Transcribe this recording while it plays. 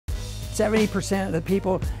70% of the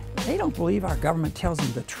people, they don't believe our government tells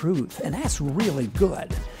them the truth, and that's really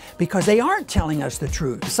good. Because they aren't telling us the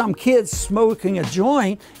truth. Some kid smoking a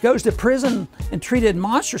joint goes to prison and treated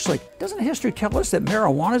monstrously. Doesn't history tell us that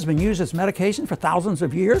marijuana has been used as medication for thousands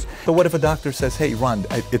of years? But what if a doctor says, hey, Ron,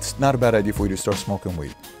 it's not a bad idea for you to start smoking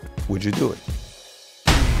weed? Would you do it?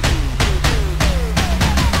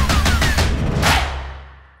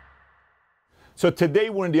 So today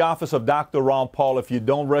we're in the office of Dr. Ron Paul. If you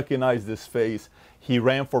don't recognize this face, he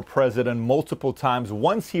ran for president multiple times.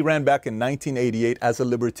 Once he ran back in 1988 as a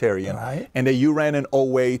libertarian, right. And then you ran in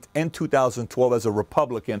 2008 and 2012 as a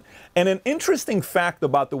Republican. And an interesting fact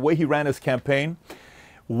about the way he ran his campaign,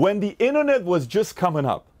 when the internet was just coming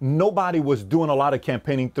up, nobody was doing a lot of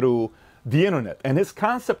campaigning through the internet. And his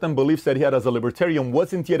concept and beliefs that he had as a libertarian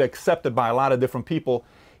wasn't yet accepted by a lot of different people.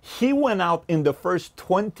 He went out in the first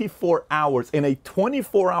 24 hours, in a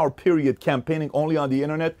 24-hour period campaigning only on the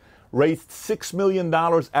internet, raised $6 million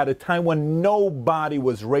at a time when nobody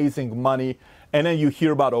was raising money. And then you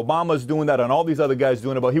hear about Obama's doing that and all these other guys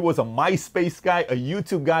doing it. But he was a MySpace guy, a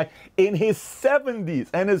YouTube guy in his 70s.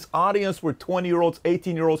 And his audience were 20-year-olds,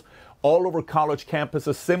 18-year-olds all over college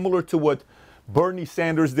campuses, similar to what Bernie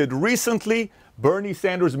Sanders did recently. Bernie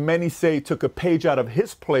Sanders, many say, took a page out of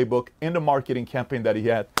his playbook in the marketing campaign that he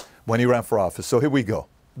had when he ran for office. So here we go.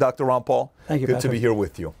 Dr. Ron Paul, thank you, good Pastor. to be here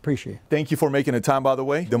with you. Appreciate it. Thank you for making the time, by the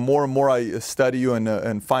way. The more and more I study you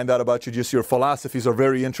and find out about you, just your philosophies are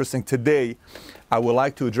very interesting. Today, I would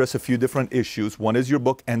like to address a few different issues. One is your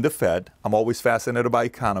book, End the Fed. I'm always fascinated by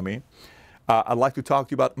economy. I'd like to talk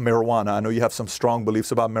to you about marijuana. I know you have some strong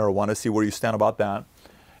beliefs about marijuana. See where you stand about that.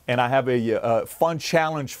 And I have a fun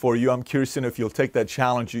challenge for you. I'm curious if you'll take that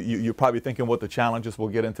challenge. You're probably thinking what the challenge is. We'll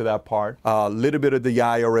get into that part. A little bit of the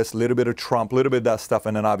IRS, a little bit of Trump, a little bit of that stuff,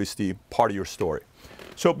 and then obviously part of your story.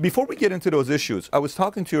 So before we get into those issues, I was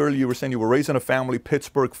talking to you earlier. You were saying you were raising a family,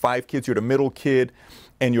 Pittsburgh, 5 kids. You're the middle kid,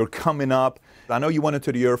 and you're coming up. I know you went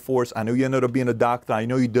into the Air Force. I know you ended up being a doctor. I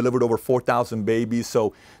know you delivered over 4,000 babies.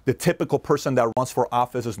 So the typical person that runs for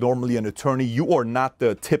office is normally an attorney. You are not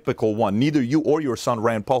the typical one. Neither you or your son,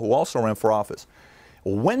 Rand Paul, who also ran for office.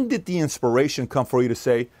 When did the inspiration come for you to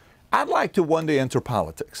say, I'd like to one day enter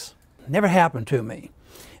politics? Never happened to me.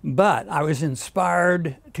 But I was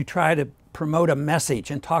inspired to try to promote a message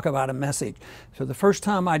and talk about a message. So the first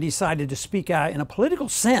time I decided to speak out in a political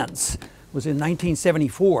sense was in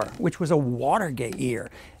 1974, which was a Watergate year.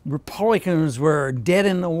 Republicans were dead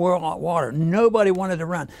in the water. Nobody wanted to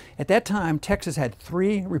run. At that time, Texas had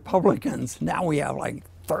 3 Republicans. Now we have like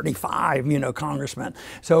 35, congressmen.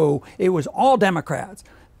 So it was all Democrats.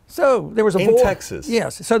 So there was a void. In Texas?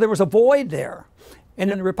 Yes. So there was a void there. And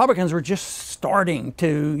then the Republicans were just starting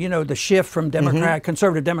to, the shift from Democrat,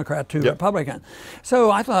 conservative Democrat to Republican. So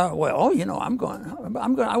I thought, well,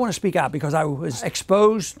 I want to speak out because I was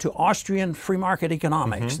exposed to Austrian free market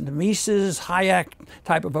economics, the Mises, Hayek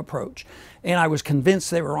type of approach. And I was convinced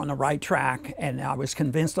they were on the right track. And I was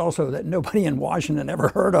convinced also that nobody in Washington ever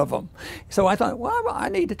heard of them. So I thought, well, I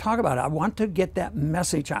need to talk about it. I want to get that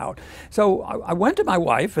message out. So I went to my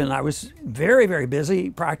wife, and I was very, very busy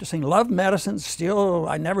practicing, loved medicine still.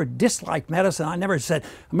 I never disliked medicine. I never said,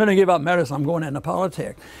 I'm going to give up medicine. I'm going into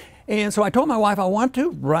politics. And so I told my wife, I want to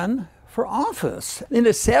run for office. In the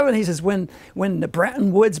 70s is when the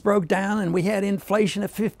Bretton Woods broke down and we had inflation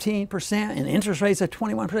at 15% and interest rates at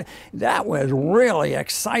 21%. That was really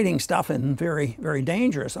exciting stuff and very, very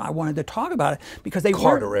dangerous. I wanted to talk about it because they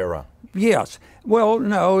Carter era. Yes. Well,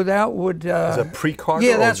 no, that would... Is it pre-Carter?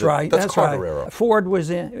 Yeah, that's right. That's Carter right. era. Ford was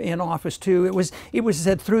in office too. It was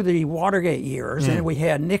said through the Watergate years, and we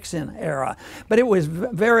had Nixon era. But it was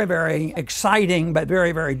very, very exciting, but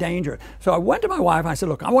very, very dangerous. So I went to my wife and I said,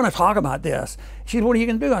 look, I want to talk about this. She said, what are you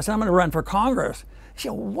going to do? I said, I'm going to run for Congress. She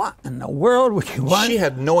said, what in the world would you want? She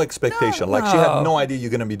had no expectation. No. She had no idea you're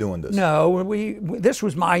going to be doing this. No, this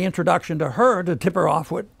was my introduction to her to tip her off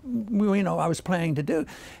what I was planning to do.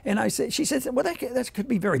 And she said, well, that could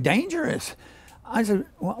be very dangerous. I said,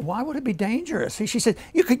 well, why would it be dangerous? She said,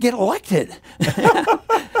 you could get elected.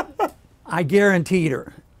 I guaranteed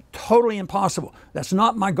her. Totally impossible. That's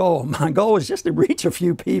not my goal. My goal is just to reach a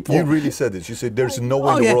few people. You really said this. You said there's no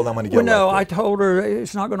way in the world I'm going to get elected. No, I told her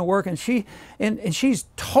it's not going to work, and she's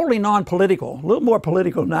totally non-political. A little more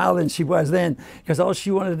political now than she was then, because all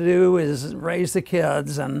she wanted to do is raise the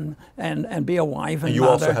kids and be a wife and you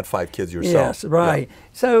mother. Also had 5 kids yourself. Yes, right. Yeah.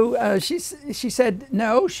 So she said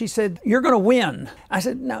no. She said, you're going to win. I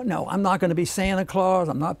said, no, I'm not going to be Santa Claus.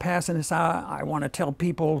 I'm not passing this out. I want to tell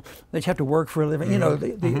people that you have to work for a living.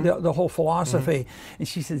 The whole philosophy. And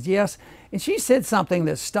she says, yes. And she said something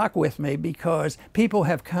that stuck with me because people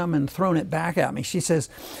have come and thrown it back at me. She says,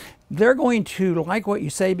 they're going to like what you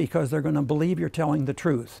say because they're going to believe you're telling the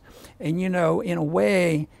truth. And you know, in a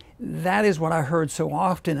way, that is what I heard so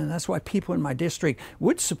often, and that's why people in my district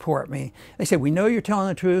would support me. They said, we know you're telling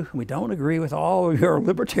the truth, we don't agree with all of your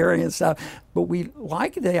libertarian stuff, but we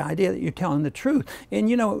like the idea that you're telling the truth. And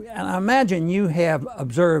you know, and I imagine you have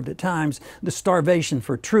observed at times the starvation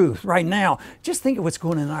for truth. Right now, just think of what's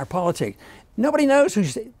going on in our politics. Nobody knows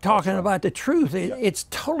who's talking about the truth. It's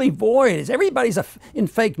totally void. Everybody's in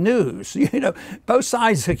fake news. You know, both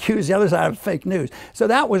sides accuse the other side of fake news. So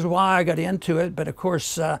that was why I got into it. But of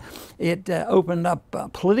course, it opened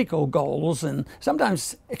up political goals. And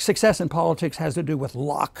sometimes success in politics has to do with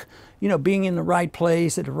luck. You know, being in the right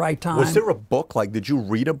place at the right time. Was there a book? Like, did you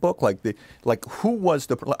read a book? Like who was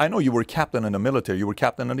the? I know you were captain in the military. You were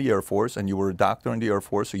captain in the Air Force, and you were a doctor in the Air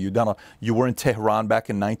Force. So you were in Tehran back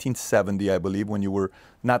in 1970, I believe, when you were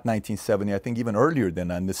not 1970. I think even earlier than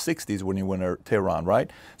that, in the 60s when you went to Tehran, right?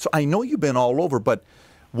 So I know you've been all over. But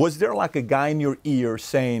was there like a guy in your ear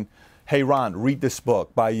saying, hey, Ron, read this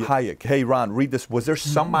book by Hayek. Hey, Ron, read this. Was there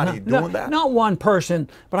somebody doing that? Not one person,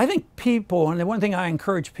 but I think people, and the one thing I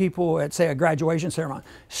encourage people at, say, a graduation ceremony,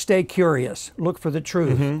 stay curious. Look for the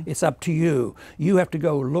truth. It's up to you. You have to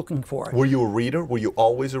go looking for it. Were you a reader? Were you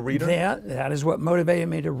always a reader? That is what motivated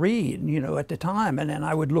me to read, you know, at the time. And then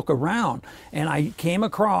I would look around, and I came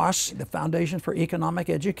across the Foundation for Economic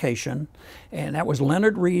Education, and that was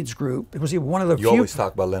Leonard Read's group. It was one of the few. You always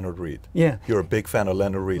talk about Leonard Read. Yeah. You're a big fan of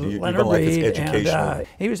Leonard Read. Leonard like his Read, education. and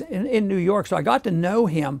he was in New York, so I got to know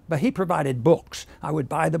him, but he provided books. I would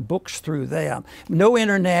buy the books through them. No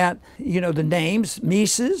internet, you know, the names,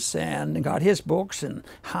 Mises, and got his books, and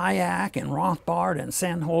Hayek, and Rothbard, and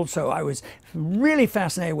Sandholz, so I was really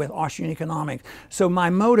fascinated with Austrian economics. So my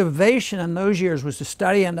motivation in those years was to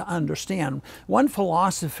study and to understand. One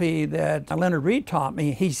philosophy that Leonard Read taught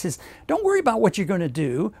me, he says, don't worry about what you're going to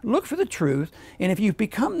do, look for the truth, and if you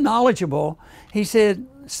become knowledgeable, he said,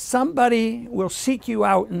 somebody will seek you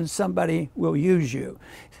out and somebody will use you.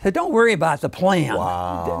 So don't worry about the plan.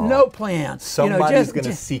 Wow. No plan. Somebody's going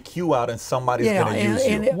to seek you out and somebody's going to use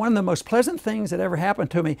you. And one of the most pleasant things that ever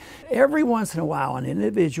happened to me, every once in a while an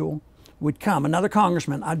individual would come, another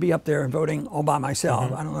congressman, I'd be up there voting all by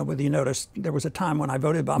myself. I don't know whether you noticed, there was a time when I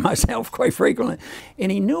voted by myself quite frequently.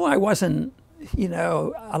 And he knew I wasn't, you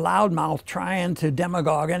know, a loudmouth trying to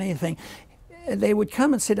demagogue anything. They would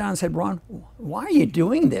come and sit down and said, Ron, why are you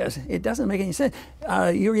doing this? It doesn't make any sense.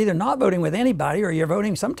 You're either not voting with anybody or you're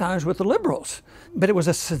voting sometimes with the liberals. But it was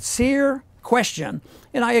a sincere question,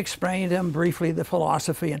 and I explained to him briefly the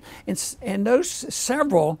philosophy, and those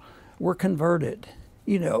several were converted.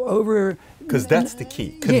 You know, over... Because that's the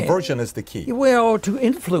key. Conversion is the key. Well, to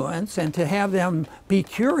influence and to have them be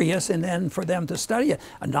curious and then for them to study it.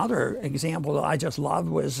 Another example that I just loved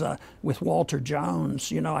was with Walter Jones.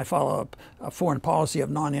 You know, I follow a foreign policy of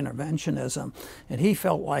non-interventionism, and he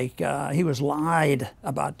felt like he was lied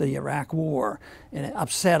about the Iraq War, and it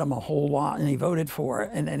upset him a whole lot, and he voted for it,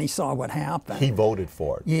 and then he saw what happened. He voted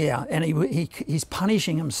for it. Yeah, and he's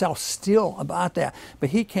punishing himself still about that. But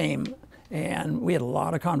he came... and we had a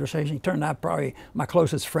lot of conversation. He turned out probably my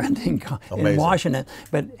closest friend in Washington.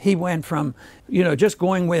 But he went from, you know, just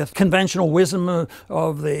going with conventional wisdom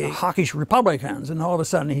of the hawkish Republicans, and all of a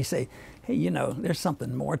sudden he say, hey, you know, there's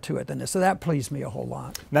something more to it than this. So that pleased me a whole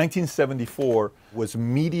lot. 1974, was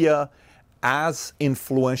media as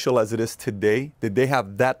influential as it is today? Did they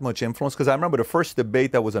have that much influence? Because I remember the first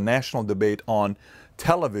debate that was a national debate on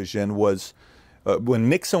television was when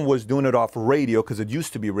Nixon was doing it off radio, because it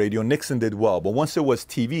used to be radio, Nixon did well. But once it was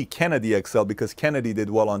TV, Kennedy excelled because Kennedy did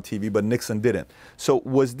well on TV, but Nixon didn't. So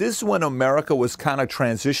was this when America was kind of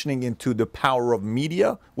transitioning into the power of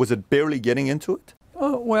media? Was it barely getting into it?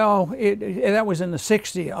 Oh, well, that was in the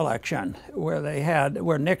 '60 election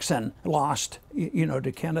where Nixon lost, you know,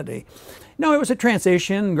 to Kennedy. No, it was a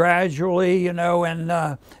transition gradually, you know, and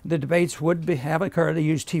the debates have occurred. They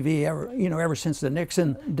used TV, ever since the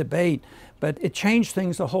Nixon debate. But it changed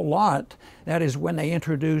things a whole lot. That is when they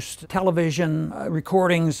introduced television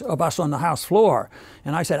recordings of us on the House floor.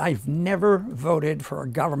 And I said, I've never voted for a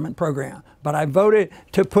government program, but I voted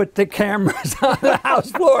to put the cameras on the House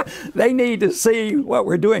floor. They need to see what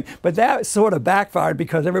we're doing. But that sort of backfired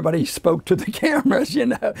because everybody spoke to the cameras, you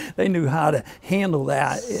know. They knew how to handle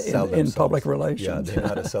that in public relations. Yeah, they know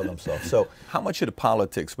how to sell themselves. So how much of the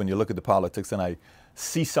politics, when you look at the politics and I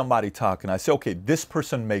see somebody talking, I say, okay, this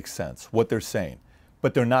person makes sense, what they're saying,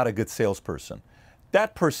 but they're not a good salesperson.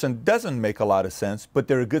 That person doesn't make a lot of sense, but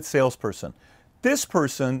they're a good salesperson. This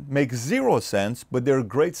person makes zero sense, but they're a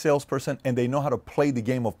great salesperson and they know how to play the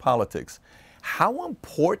game of politics. How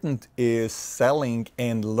important is selling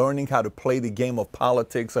and learning how to play the game of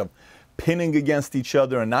politics, of pinning against each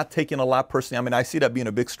other and not taking a lot personally? I mean, I see that being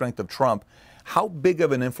a big strength of Trump. How big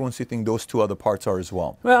of an influence do you think those two other parts are as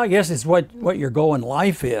well? Well, I guess it's what your goal in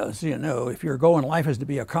life is. You know, if your goal in life is to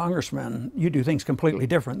be a congressman, you do things completely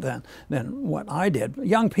different than what I did.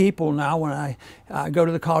 Young people now, when I go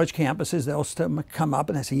to the college campuses, they'll come up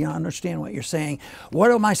and they say, you know, I understand what you're saying.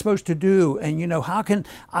 What am I supposed to do? And, you know, how can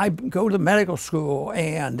I go to medical school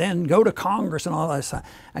and then go to Congress and all that?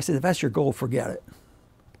 I said, if that's your goal, forget it.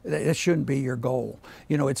 That shouldn't be your goal.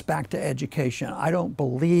 You know, it's back to education. I don't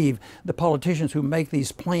believe the politicians who make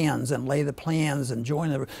these plans and lay the plans and join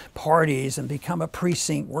the parties and become a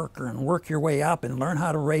precinct worker and work your way up and learn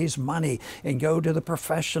how to raise money and go to the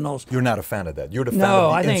professionals. You're not a fan of that. You're the fan no,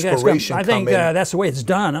 of the inspiration. I think that's the way it's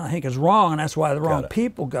done. I think it's wrong, and that's why the wrong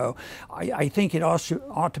people go. I think it also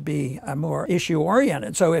ought to be more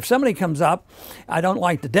issue-oriented. So if somebody comes up, I don't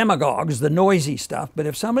like the demagogues, the noisy stuff, but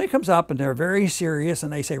if somebody comes up and they're very serious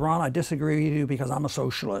and they say, Ron, I disagree with you because I'm a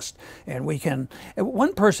socialist. And we can,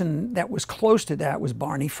 one person that was close to that was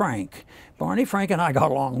Barney Frank. Barney Frank and I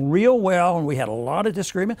got along real well, and we had a lot of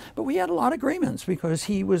disagreement, but we had a lot of agreements because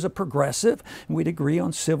he was a progressive, and we'd agree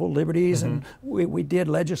on civil liberties, and we did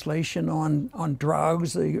legislation on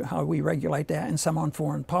drugs, how we regulate that, and some on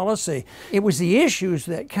foreign policy. It was the issues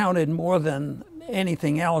that counted more than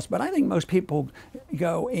anything else, but I think most people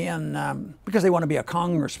go in because they want to be a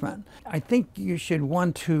congressman. I think you should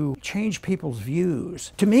want to change people's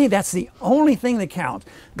views. To me, that's the only thing that counts.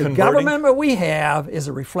 The government that we have is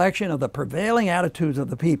a reflection of the prevailing attitudes of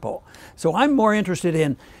the people. So I'm more interested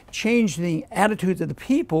in changing the attitudes of the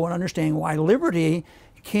people and understanding why liberty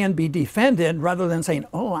can be defended rather than saying,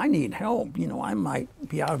 oh, I need help. You know, I might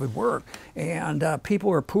be out of work. And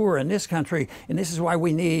people are poor in this country, and this is why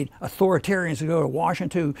we need authoritarians to go to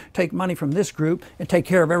Washington to take money from this group and take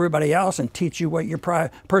care of everybody else and teach you what your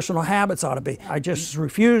personal habits ought to be. I just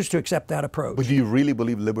refuse to accept that approach. But do you really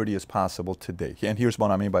believe liberty is possible today? And here's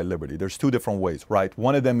what I mean by liberty. There's two different ways, right?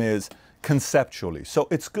 One of them is conceptually. So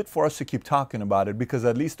it's good for us to keep talking about it because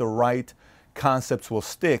at least the right concepts will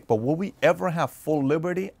stick, but will we ever have full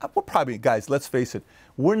liberty? We're probably, guys, let's face it,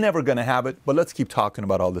 we're never going to have it, but let's keep talking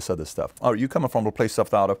about all this other stuff. Are you coming from a place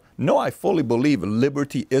stuff out of? No, I fully believe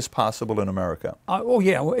liberty is possible in America. Oh,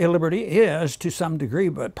 yeah, well, liberty is to some degree,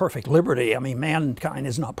 but perfect liberty. I mean, mankind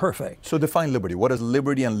is not perfect. So define liberty. What does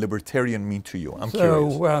liberty and libertarian mean to you? I'm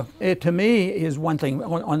curious. So it, to me, is one thing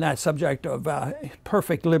on that subject of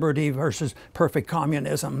perfect liberty versus perfect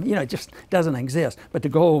communism. You know, it just doesn't exist, but the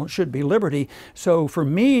goal should be liberty. So for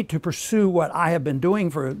me to pursue what I have been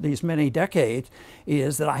doing for these many decades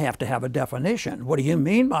is that I have to have a definition. What do you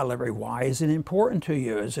mean by liberty? Why is it important to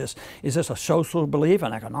you? Is this a social belief,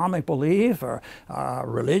 an economic belief, or a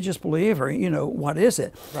religious belief, or, you know, what is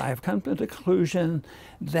it? I have come to the conclusion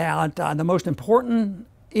that the most important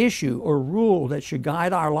issue or rule that should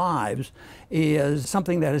guide our lives is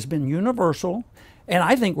something that has been universal. And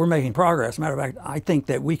I think we're making progress. As a matter of fact, I think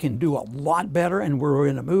that we can do a lot better, and we're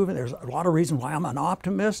in a move. And there's a lot of reasons why I'm an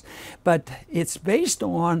optimist. But it's based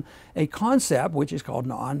on a concept which is called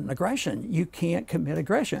non-aggression. You can't commit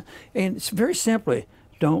aggression. And it's very simply,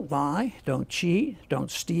 don't lie, don't cheat,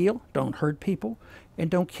 don't steal, don't hurt people, and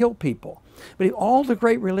don't kill people. But if all the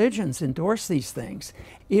great religions endorse these things,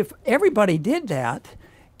 if everybody did that,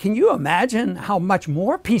 can you imagine how much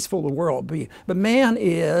more peaceful the world would be? But man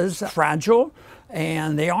is fragile,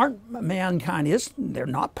 and mankind is, they're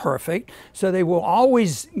not perfect, so they will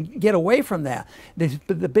always get away from that.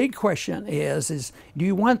 But the big question is do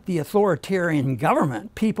you want the authoritarian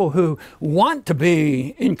government, people who want to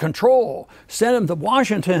be in control, send them to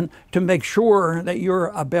Washington to make sure that you're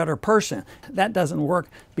a better person? That doesn't work,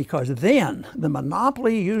 because then the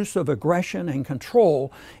monopoly use of aggression and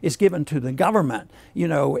control is given to the government. You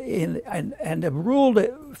know, and the rule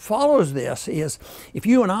that follows this is, if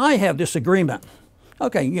you and I have disagreement,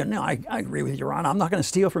 okay, you know, I agree with you, Ron. I'm not going to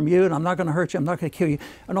steal from you, and I'm not going to hurt you, I'm not going to kill you,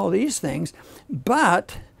 and all these things.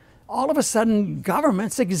 But all of a sudden,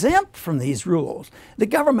 government's exempt from these rules. The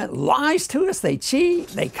government lies to us, they cheat,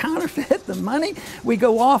 they counterfeit the money. We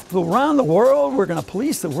go off around the world, we're going to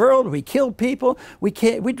police the world, we kill people. We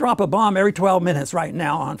drop a bomb every 12 minutes right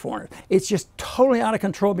now on foreigners. It's just totally out of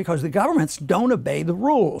control because the governments don't obey the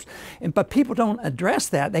rules. But people don't address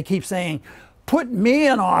that. They keep saying, put me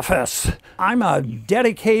in office. I'm a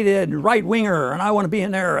dedicated right-winger, and I want to be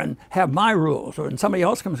in there and have my rules. And somebody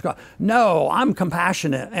else comes, no, I'm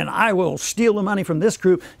compassionate, and I will steal the money from this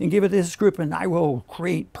group and give it to this group, and I will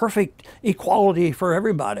create perfect equality for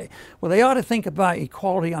everybody. Well, they ought to think about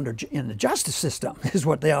equality in the justice system is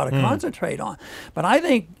what they ought to concentrate on. But I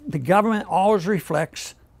think the government always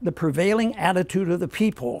reflects the prevailing attitude of the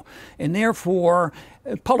people, and therefore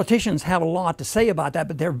politicians have a lot to say about that,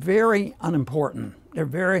 but they're very unimportant. They're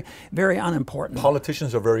very, very unimportant.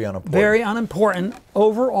 Politicians are very unimportant. Very unimportant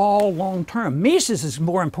overall long term. Mises is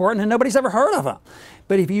more important and nobody's ever heard of him.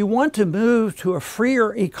 But if you want to move to a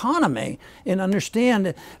freer economy and understand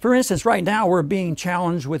that, for instance, right now we're being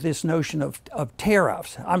challenged with this notion of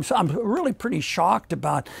tariffs. I'm really pretty shocked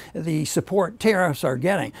about the support tariffs are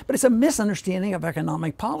getting. But it's a misunderstanding of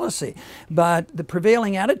economic policy. But the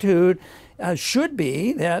prevailing attitude should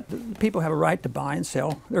be that people have a right to buy and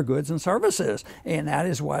sell their goods and services. And that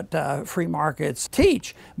is what free markets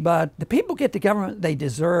teach. But the people get the government they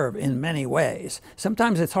deserve in many ways.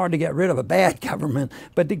 Sometimes it's hard to get rid of a bad government,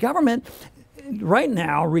 but the government right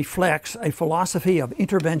now reflects a philosophy of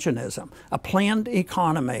interventionism, a planned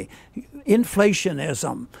economy,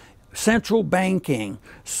 inflationism, central banking,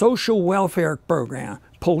 social welfare program,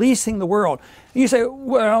 policing the world. You say,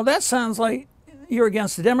 well, that sounds like you're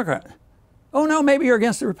against the Democrat. Oh no, maybe you're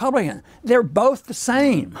against the Republican. They're both the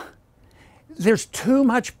same. There's too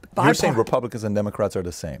much bipartisan. You're saying Republicans and Democrats are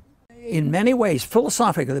the same? In many ways,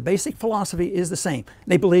 philosophically, the basic philosophy is the same.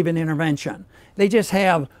 They believe in intervention. They just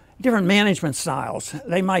have different management styles.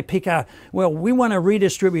 They might pick out, well, we want to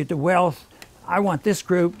redistribute the wealth. I want this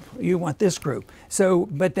group, you want this group. So,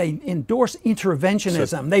 but they endorse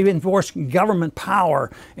interventionism. They endorse government power,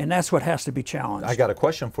 and that's what has to be challenged. I got a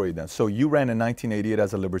question for you then. So you ran in 1988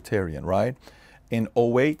 as a libertarian, right? In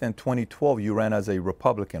 2008 and 2012, you ran as a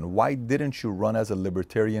Republican. Why didn't you run as a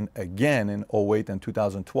libertarian again in 2008 and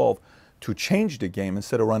 2012 to change the game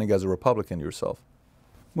instead of running as a Republican yourself?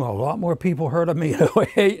 Well, a lot more people heard of me in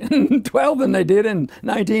 2008 and 12 than they did in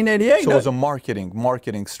 1988. So it was a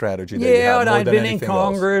marketing strategy that you had and more I'd than been in anything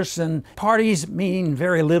Congress, and parties mean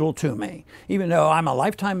very little to me. Even though I'm a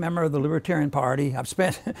lifetime member of the Libertarian Party, I've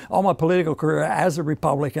spent all my political career as a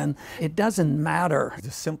Republican, it doesn't matter. The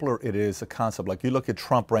simpler it is, a concept, like you look at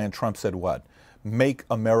Trump said what? Make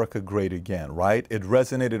America great again, right? It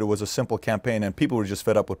resonated, it was a simple campaign, and people were just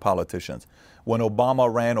fed up with politicians. When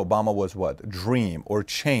Obama ran, Obama was what? Dream or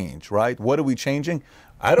change, right? What are we changing?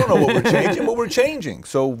 I don't know what we're changing, but we're changing.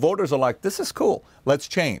 So voters are like, this is cool, let's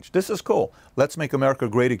change. This is cool, let's make America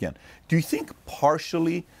great again. Do you think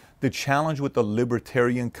partially the challenge with the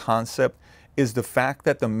libertarian concept is the fact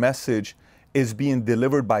that the message is being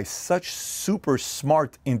delivered by such super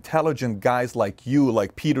smart, intelligent guys like you,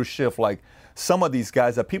 like Peter Schiff, like some of these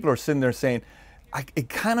guys, that people are sitting there saying, it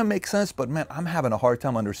kind of makes sense, but man, I'm having a hard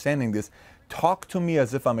time understanding this. Talk to me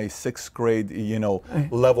as if I'm a sixth grade,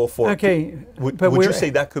 level 4. Okay, would you say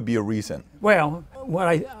that could be a reason? Well, what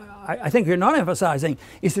I think you're not emphasizing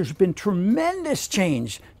is there's been tremendous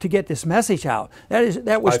change to get this message out.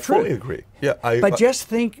 That was true. I fully agree. Yeah, but just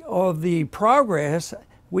think of the progress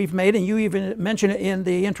we've made, and you even mentioned it in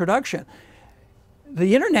the introduction.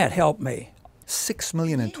 The internet helped me. 6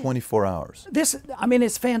 million in 24 hours.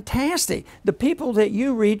 It's fantastic. The people that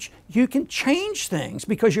you reach, you can change things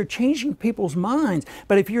because you're changing people's minds.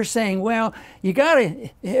 But if you're saying, well,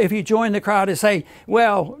 if you join the crowd and say,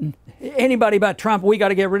 well, anybody but Trump, we got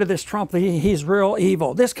to get rid of this Trump, he's real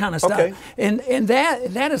evil, this kind of stuff. Okay. And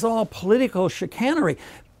that is all political chicanery.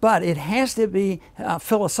 But it has to be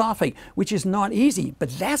philosophic, which is not easy. But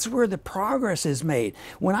that's where the progress is made.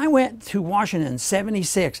 When I went to Washington in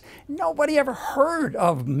 '76, nobody ever heard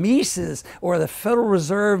of Mises or the Federal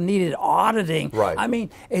Reserve needed auditing. Right.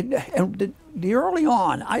 The early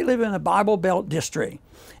on, I live in a Bible Belt district,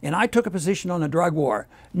 and I took a position on the drug war.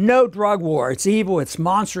 No drug war. It's evil. It's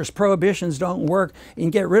monstrous. Prohibitions don't work. You can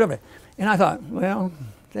get rid of it. And I thought, well,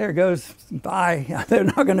 there goes, bye. They're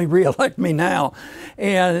not going to reelect me now.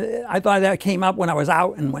 And I thought that came up when I was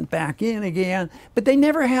out and went back in again. But they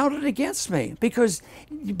never held it against me because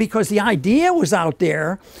the idea was out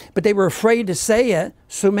there, but they were afraid to say it.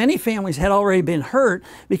 So many families had already been hurt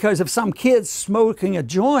because of some kid smoking a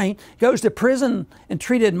joint, goes to prison and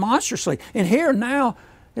treated monstrously. And here now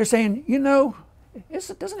they're saying,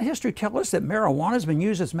 doesn't history tell us that marijuana has been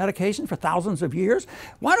used as medication for thousands of years?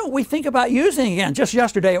 Why don't we think about using it again? Just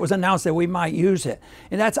yesterday it was announced that we might use it.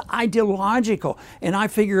 And that's ideological. And I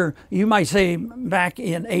figure you might say back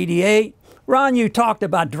in '88, Ron, you talked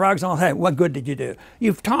about drugs and all that. What good did you do?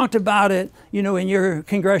 You've talked about it, in your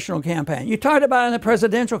congressional campaign. You talked about it in the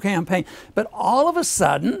presidential campaign. But all of a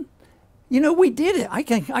sudden, You know, we did it. I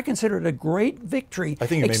consider it a great victory. I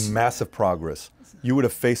think you made massive progress. You were the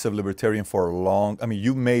face of libertarian for a long, I mean,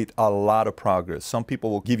 you made a lot of progress. Some people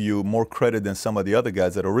will give you more credit than some of the other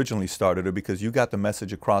guys that originally started it because you got the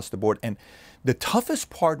message across the board. And the toughest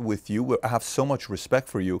part with you, where I have so much respect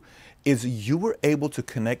for you, is you were able to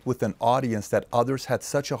connect with an audience that others had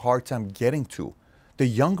such a hard time getting to, the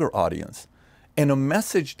younger audience. And a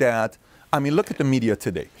message that, I mean, look at the media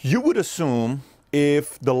today. You would assume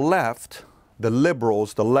if the left, the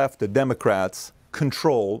liberals, the left, the Democrats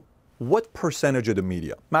control what percentage of the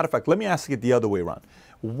media? Matter of fact, let me ask it the other way around.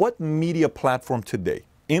 What media platform today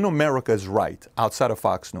in America is right outside of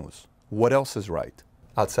Fox News? What else is right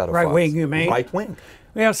outside of Fox? Right wing, you mean? Right wing.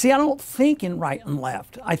 Well, see, I don't think in right and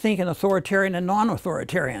left. I think in authoritarian and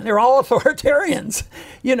non-authoritarian. They're all authoritarians.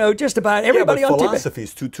 You know, just about everybody on TV.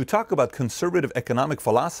 Philosophies, to talk about conservative economic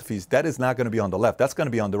philosophies, that is not going to be on the left. That's going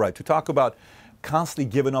to be on the right. To talk about constantly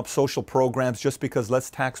giving up social programs just because let's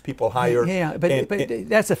tax people higher. Yeah, but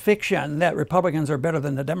that's a fiction that Republicans are better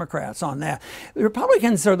than the Democrats on that. The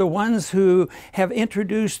Republicans are the ones who have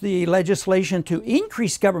introduced the legislation to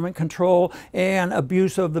increase government control and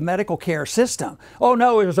abuse of the medical care system. Oh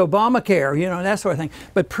no, it was Obamacare, you know, that sort of thing.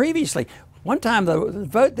 But previously, one time the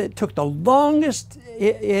vote that took the longest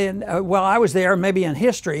well, I was there, maybe in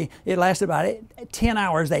history, it lasted about 10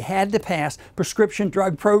 hours. They had to pass prescription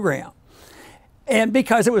drug program. And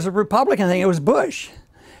because it was a Republican thing, it was Bush.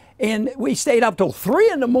 And we stayed up till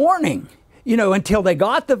 3 in the morning, you know, until they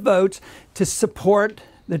got the votes to support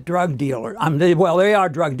the drug dealer. Well, they are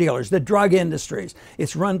drug dealers, the drug industries.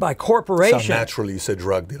 It's run by corporations. So naturally you said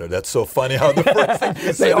drug dealer. That's so funny how the first thing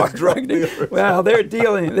you said is drug dealers. Well, they're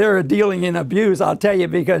dealing in abuse, I'll tell you,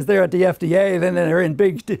 because they're at the FDA, then they're in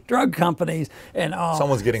big drug companies and all.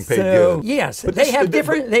 Someone's getting paid good. Yes, but they have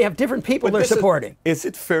different people they're supporting. Is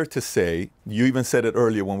it fair to say, you even said it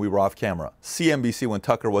earlier when we were off camera, CNBC, when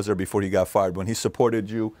Tucker was there before he got fired, when he supported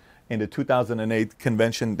you in the 2008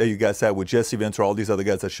 convention that you guys had with Jesse Venter, all these other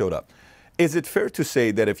guys that showed up. Is it fair to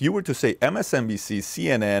say that if you were to say MSNBC,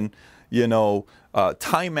 CNN, you know,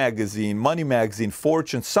 Time Magazine, Money Magazine,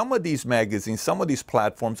 Fortune, some of these magazines, some of these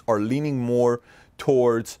platforms are leaning more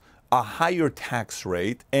towards a higher tax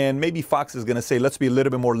rate, and maybe Fox is going to say, let's be a little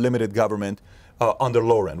bit more limited government on the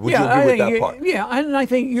lower end. Would you agree with that part? Yeah, and I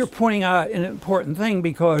think you're pointing out an important thing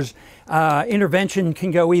because intervention can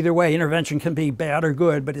go either way. Intervention can be bad or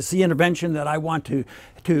good, but it's the intervention that I want to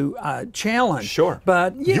challenge. Sure.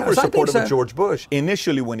 But you were supportive of George Bush.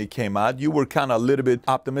 Initially when he came out, you were kind of a little bit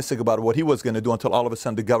optimistic about what he was going to do until all of a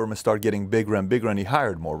sudden the government started getting bigger and bigger and he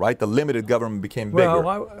hired more, right? The limited government became bigger.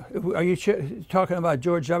 Well, are you talking about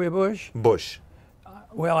George W. Bush? Bush.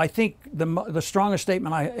 Well, I think the strongest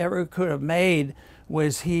statement I ever could have made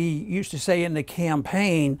was he used to say in the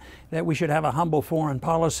campaign that we should have a humble foreign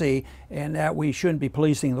policy and that we shouldn't be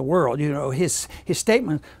policing the world. You know, his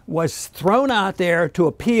statement was thrown out there to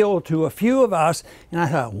appeal to a few of us, and I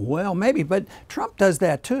thought, well, maybe, but Trump does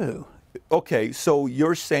that too. Okay, so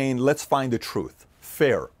you're saying let's find the truth.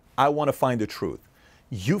 Fair. I want to find the truth.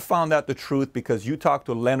 You found out the truth because you talked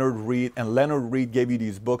to Leonard Reed, and Leonard Reed gave you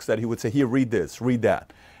these books that he would say, here, read this, read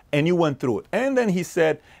that. And you went through it. And then he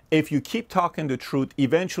said, if you keep talking the truth,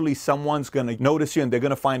 eventually someone's going to notice you and they're going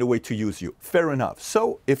to find a way to use you. Fair enough.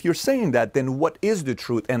 So if you're saying that, then what is the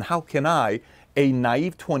truth? And how can I, a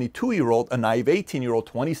naive 22-year-old, a naive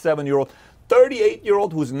 18-year-old, 27-year-old,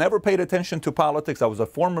 38-year-old who's never paid attention to politics. I was a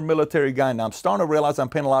former military guy. Now I'm starting to realize I'm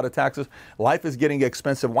paying a lot of taxes. Life is getting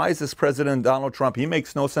expensive. Why is this President Donald Trump? He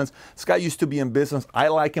makes no sense. This guy used to be in business. I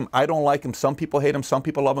like him. I don't like him. Some people hate him. Some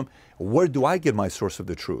people love him. Where do I get my source of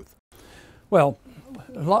the truth? Well,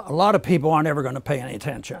 a lot of people aren't ever going to pay any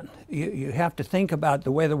attention. You have to think about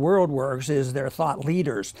the way the world works is they're thought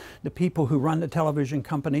leaders. The people who run the television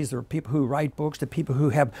companies, the people who write books, the people who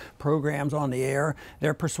have programs on the air,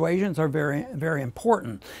 their persuasions are very, very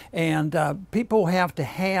important. And people have to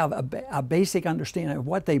have a basic understanding of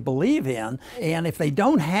what they believe in. And if they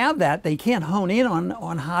don't have that, they can't hone in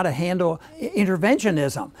on how to handle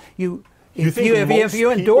interventionism. If you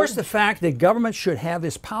endorse the fact that government should have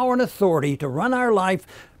this power and authority to run our life,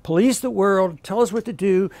 police the world, tell us what to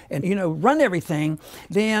do, and run everything,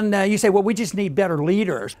 then you say, well, we just need better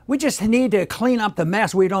leaders. We just need to clean up the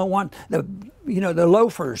mess. We don't want the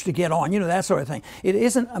loafers to get on, that sort of thing. It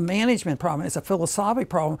isn't a management problem. It's a philosophic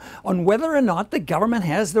problem on whether or not the government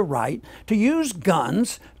has the right to use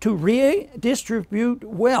guns to redistribute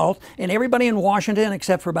wealth. And everybody in Washington,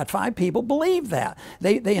 except for about 5 people, believe that.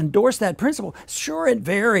 They endorse that principle. Sure, it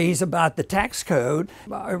varies about the tax code.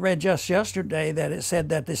 I read just yesterday that it said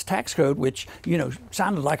that this tax code, which, you know,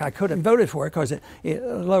 sounded like I could have voted for it because it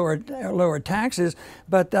lowered taxes.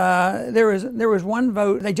 But there was one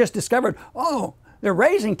vote. They just discovered, oh, they're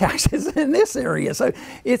raising taxes in this area. So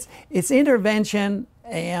it's intervention,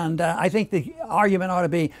 and I think the argument ought to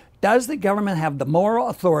be, does the government have the moral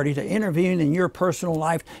authority to intervene in your personal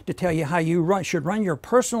life, to tell you how you should run your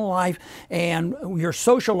personal life and your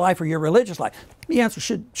social life or your religious life? The answer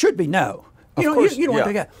should be no. You don't want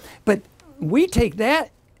to go. But we take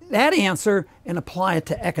that answer and apply it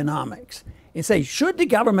to economics and say, should the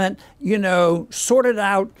government, you know, sort it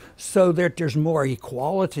out so that there's more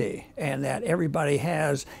equality and that everybody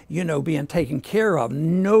has, you know, being taken care of,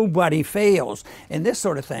 nobody fails, and this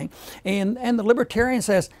sort of thing. And the libertarian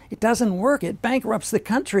says, it doesn't work, it bankrupts the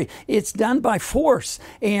country, it's done by force.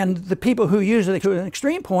 And the people who use it to an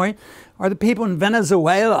extreme point are the people in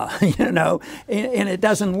Venezuela, you know, and it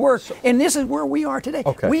doesn't work. And this is where we are today.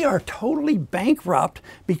 Okay. We are totally bankrupt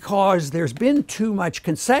because there's been too much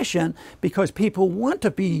concession, because people want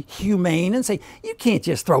to be humane and say, you can't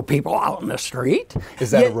just throw people out in the street.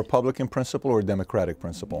 Is that a Republican principle or a Democratic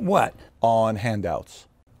principle? What? On handouts.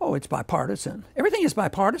 Oh, it's bipartisan. Everything is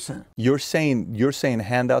bipartisan. You're saying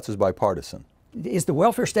handouts is bipartisan. Is the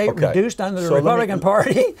welfare state Okay. reduced under the So Republican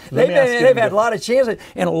Party? They've had a lot of chances,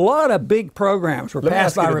 and a lot of big programs were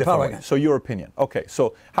passed by Republicans. So your opinion. Okay,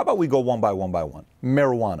 so how about we go one by one?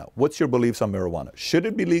 Marijuana. What's your beliefs on marijuana? Should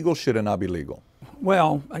it be legal? Should it not be legal?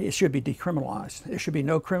 Well, it should be decriminalized. There should be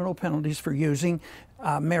no criminal penalties for using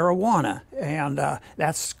marijuana, and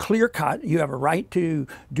that's clear cut. You have a right to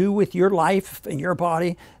do with your life and your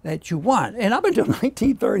body that you want. And up until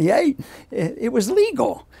 1938, it was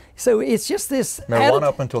legal. So it's just this marijuana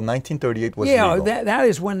up until 1938 was legal. Yeah, that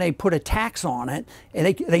is when they put a tax on it,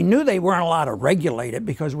 and they knew they weren't allowed to regulate it,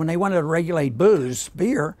 because when they wanted to regulate booze,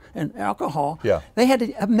 beer, and alcohol, they had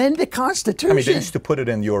to amend the Constitution. I mean, they used to put it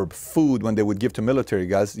in your food when they would give to military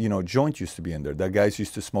guys. You know, joint used to be in there. That guys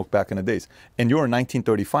used to smoke back in the days. And you're a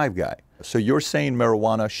 1935 guy, so you're saying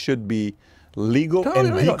marijuana should be legal and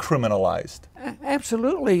decriminalized.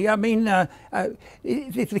 Absolutely. I mean,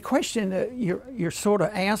 the question you're sort of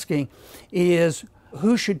asking is,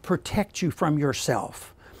 who should protect you from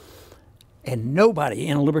yourself? And nobody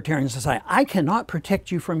in a libertarian society. I cannot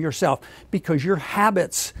protect you from yourself, because your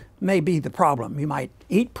habits may be the problem. You might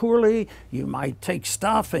eat poorly, you might take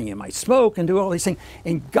stuff, and you might smoke and do all these things.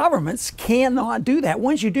 And governments cannot do that.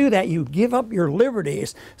 Once you do that, you give up your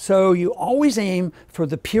liberties. So you always aim for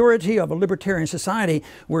the purity of a libertarian society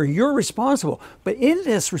where you're responsible. But in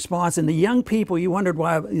this response, and the young people, you wondered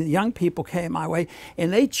why the young people came my way,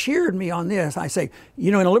 and they cheered me on this. I say,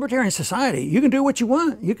 you know, in a libertarian society, you can do what you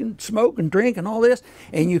want. You can smoke and drink and all this,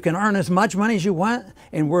 and you can earn as much money as you want,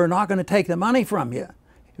 and we're not going to take the money from you.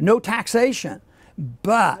 No taxation.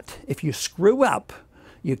 But if you screw up,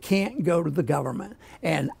 you can't go to the government.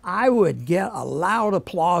 And I would get a loud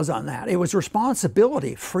applause on that. It was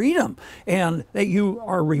responsibility, freedom, and that you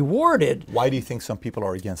are rewarded. Why do you think some people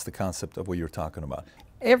are against the concept of what you're talking about?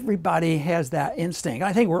 Everybody has that instinct.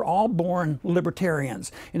 I think we're all born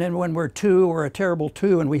libertarians. And then when we're two, we're a terrible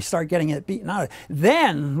two, and we start getting it beaten out of it.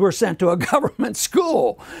 Then we're sent to a government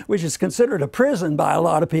school, which is considered a prison by a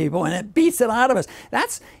lot of people, and it beats it out of us.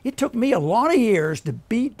 It took me a lot of years to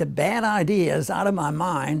beat the bad ideas out of my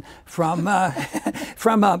mind from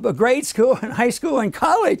grade school and high school and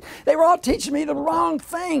college. They were all teaching me the wrong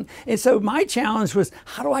thing. And so my challenge was,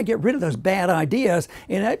 how do I get rid of those bad ideas?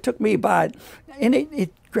 And that took me about, and it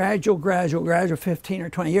gradual, 15 or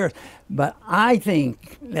 20 years. But I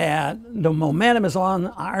think that the momentum is on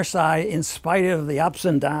our side in spite of the ups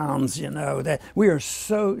and downs, you know, that we are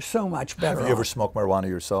so much better. Have you ever smoked marijuana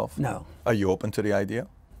yourself? No. Are you open to the idea?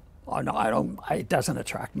 Oh, no, I don't. It doesn't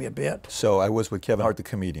attract me a bit. So I was with Kevin Hart, the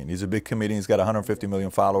comedian. He's a big comedian. He's got 150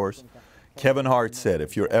 million followers. Kevin Hart said,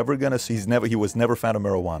 if you're ever going to see, he was never a fan of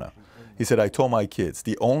marijuana. He said, I told my kids,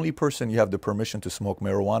 the only person you have the permission to smoke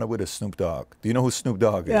marijuana with is Snoop Dogg. Do you know who Snoop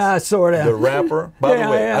Dogg is? Yeah, sort of. The rapper? By the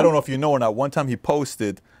way, I don't know if you know or not, one time he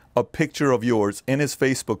posted a picture of yours in his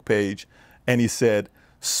Facebook page, and he said,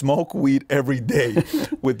 smoke weed every day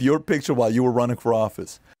with your picture while you were running for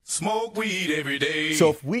office. Smoke weed every day.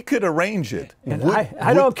 So if we could arrange it.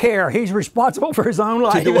 I don't care. He's responsible for his own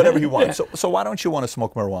life. To do whatever he wants. So why don't you want to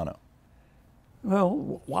smoke marijuana?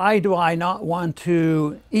 Well, why do I not want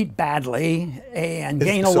to eat badly and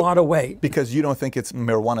gain a lot of weight? Because you don't think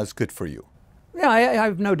marijuana is good for you. Yeah, I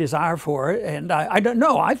have no desire for it, and I don't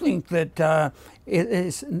know. I think that it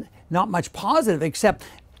is not much positive, except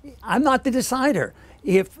I'm not the decider.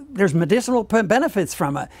 if there's medicinal benefits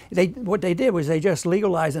from it. What they did was they just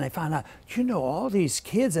legalized, and they found out, all these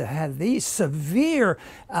kids that had these severe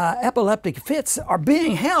epileptic fits are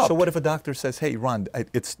being helped. So what if a doctor says, hey, Ron,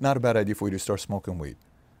 it's not a bad idea for you to start smoking weed?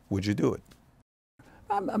 Would you do it?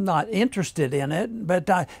 I'm not interested in it, but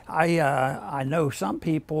I know some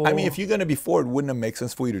people. I mean, if you're going to be for it, wouldn't it make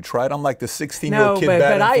sense for you to try it? I'm like the 16-year-old kid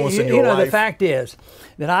bad influence in your life. The fact is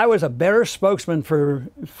that I was a better spokesman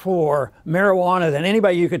for marijuana than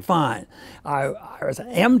anybody you could find. I was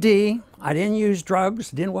an MD. I didn't use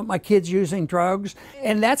drugs. Didn't want my kids using drugs,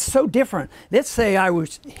 and that's so different. Let's say I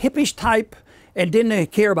was hippish type and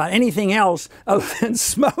didn't care about anything else other than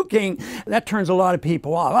smoking. That turns a lot of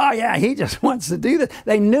people off. Oh yeah, he just wants to do this.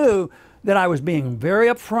 They knew that I was being very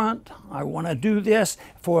upfront. I want to do this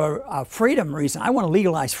for a freedom reason. I want to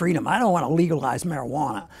legalize freedom. I don't want to legalize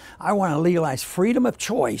marijuana. I want to legalize freedom of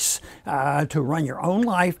choice to run your own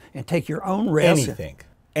life and take your own risk.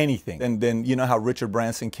 Anything. And then you know how Richard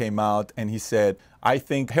Branson came out and he said, I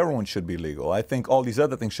think heroin should be legal. I think all these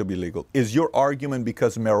other things should be legal. Is your argument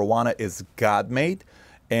because marijuana is God-made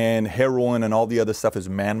and heroin and all the other stuff is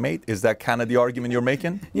man-made? Is that kind of the argument you're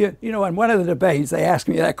making? In one of the debates, they asked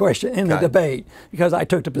me that question in the debate because I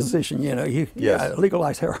took the position, you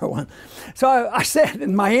legalize heroin. So I said,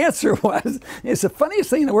 and my answer was, it's the funniest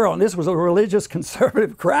thing in the world, and this was a religious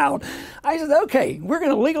conservative crowd. I said, okay, we're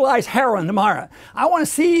going to legalize heroin tomorrow. I want to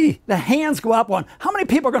see the hands go up on how many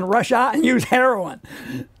people are going to rush out and use heroin.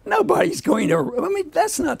 Nobody's going to. I mean,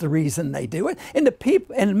 that's not the reason they do it.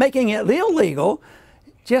 And making it illegal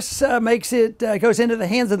just makes it goes into the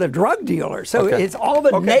hands of the drug dealer. So it's all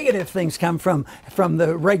the negative things come from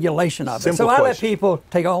the regulation of it. So I let people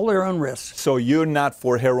take all their own risks. So you're not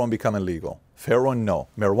for heroin becoming legal? Heroin, no.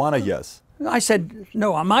 Marijuana, yes. I said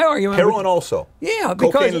no. My argument. Heroin also. Yeah,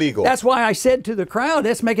 because cocaine legal. That's why I said to the crowd,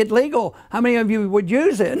 "Let's make it legal." How many of you would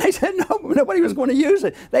use it? And they said, "No, nobody was going to use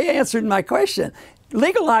it." They answered my question.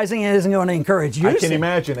 Legalizing it isn't going to encourage use. I can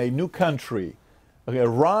imagine a new country. Okay,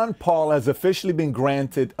 Ron Paul has officially been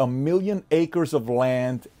granted 1 million acres of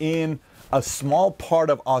land in a small part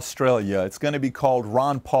of Australia. It's going to be called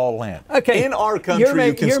Ron Paul land. Okay, in our country,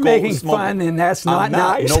 you're making fun, and that's not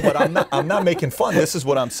nice. No, but I'm not making fun. This is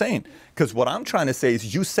what I'm saying. Because what I'm trying to say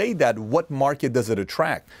is, you say that, what market does it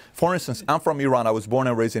attract? For instance, I'm from Iran. I was born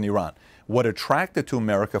and raised in Iran. What attracted to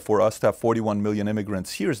America for us to have 41 million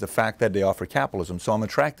immigrants here is the fact that they offer capitalism. So I'm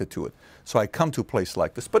attracted to it. So I come to a place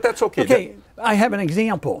like this. But that's okay. Okay, I have an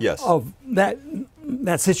example of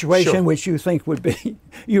that situation, which you think would be,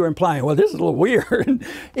 you're implying, well, this is a little weird,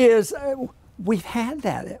 is we've had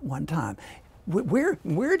that at one time.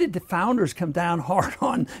 Where did the founders come down hard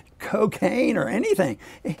on cocaine or anything?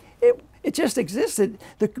 It just existed.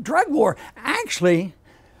 The drug war, actually,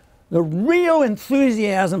 the real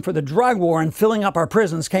enthusiasm for the drug war and filling up our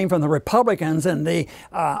prisons came from the Republicans in the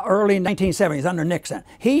early 1970s under Nixon.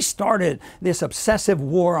 He started this obsessive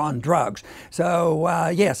war on drugs. So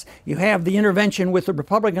yes, you have the intervention with the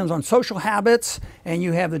Republicans on social habits, and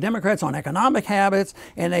you have the Democrats on economic habits,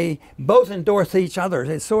 and they both endorse each other.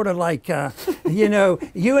 It's sort of like,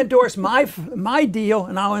 you endorse my deal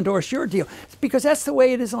and I'll endorse your deal. It's because that's the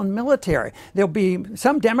way it is on military. There'll be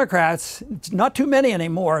some Democrats, not too many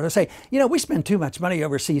anymore, they'll say, we spend too much money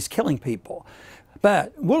overseas killing people.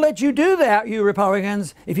 But we'll let you do that, you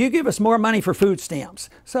Republicans, if you give us more money for food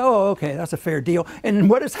stamps. So, okay, that's a fair deal. And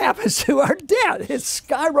what has happened to our debt? It's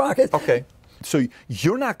skyrocketed. Okay, so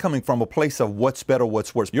you're not coming from a place of what's better,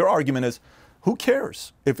 what's worse. Your argument is, who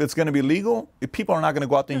cares? If it's going to be legal, if people are not going to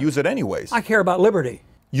go out there and use it anyways. I care about liberty.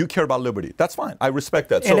 You care about liberty. That's fine. I respect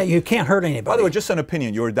that. And you can't hurt anybody. By the way, just an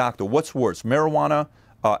opinion. You're a doctor. What's worse, marijuana,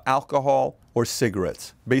 alcohol, or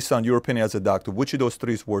cigarettes? Based on your opinion as a doctor, which of those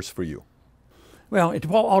three is worse for you? Well, it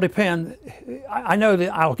all depends. I know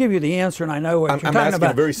that I'll give you the answer, and I know what you're talking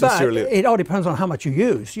about. Very sincerely. But it all depends on how much you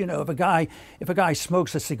use. If a guy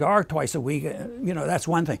smokes a cigar twice a week, that's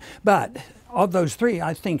one thing. But of those three,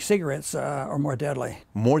 I think cigarettes are more deadly.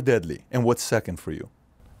 More deadly. And what's second for you?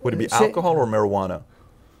 Would it be alcohol or marijuana?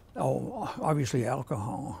 Oh, obviously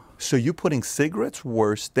alcohol. So you're putting cigarettes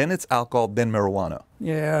worse, then it's alcohol, then marijuana.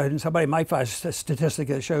 Yeah, and somebody might find a statistic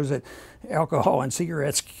that shows that alcohol and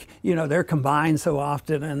cigarettes, they're combined so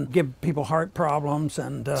often and give people heart problems.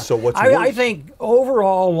 And so what's worse? I think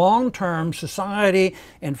overall, long-term society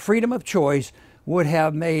and freedom of choice would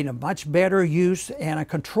have made a much better use and a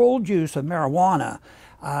controlled use of marijuana.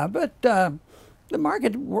 But The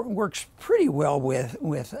market works pretty well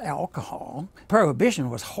with alcohol. Prohibition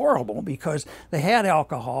was horrible because they had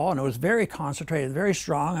alcohol and it was very concentrated, very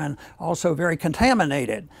strong, and also very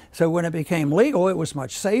contaminated. So when it became legal, it was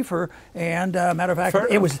much safer. And matter of fact,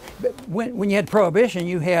 it was when you had prohibition,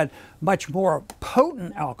 you had much more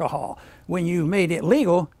potent alcohol. When you made it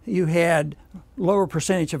legal, you had lower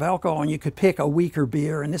percentage of alcohol and you could pick a weaker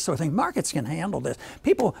beer and this sort of thing. Markets can handle this.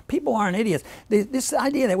 People aren't idiots. This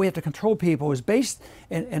idea that we have to control people is based,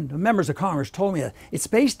 and the members of Congress told me that, it's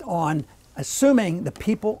based on assuming the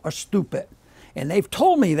people are stupid. And they've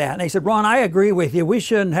told me that. And they said, Ron, I agree with you. We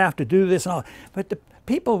shouldn't have to do this and all. But the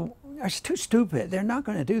people are too stupid. They're not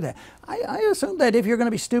going to do that. I assume that if you're going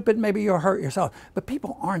to be stupid, maybe you'll hurt yourself. But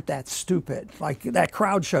people aren't that stupid, like that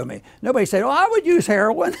crowd showed me. Nobody said, oh, I would use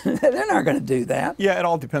heroin. They're not going to do that. Yeah, it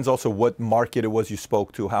all depends also what market it was you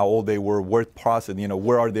spoke to, how old they were, what process,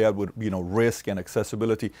 where are they at with, risk and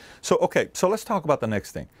accessibility. So, okay, so let's talk about the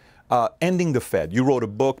next thing. Ending the Fed. You wrote a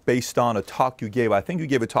book based on a talk you gave. I think you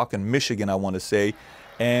gave a talk in Michigan, I want to say.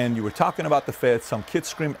 And you were talking about the Fed. Some kids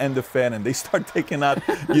scream, end the Fed, and they start taking out,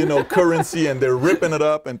 currency, and they're ripping it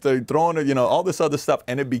up, and they're throwing it, all this other stuff.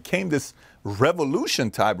 And it became this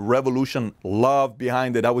revolution love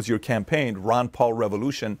behind it. That was your campaign, Ron Paul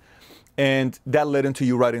Revolution. And that led into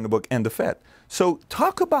you writing the book, End the Fed. So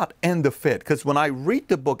talk about End the Fed, because when I read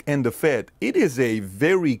the book, End the Fed, it is a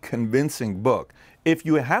very convincing book. If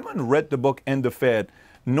you haven't read the book, End the Fed,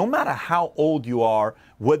 no matter how old you are,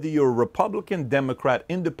 whether you're a Republican, Democrat,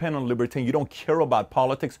 Independent, Libertarian, you don't care about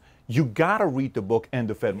politics, you got to read the book, End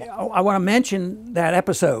the Fed. I want to mention that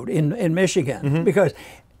episode in Michigan, because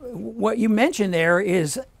what you mentioned there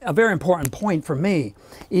is a very important point for me,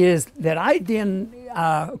 is that I didn't,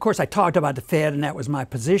 of course I talked about the Fed and that was my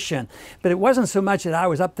position, but it wasn't so much that I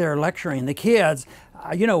was up there lecturing the kids.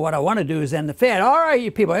 What I want to do is end the Fed. All right,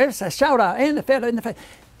 you people, it's a shout out, end the Fed, end the Fed.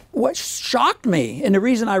 What shocked me, and the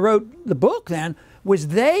reason I wrote the book then, was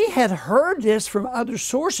they had heard this from other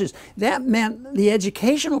sources. That meant the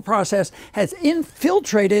educational process has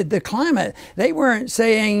infiltrated the climate. They weren't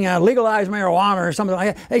saying legalize marijuana or something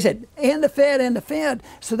like that. They said, end the Fed, end the Fed.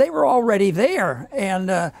 So they were already there.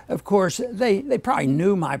 And of course, they probably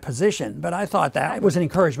knew my position, but I thought that was an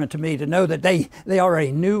encouragement to me to know that they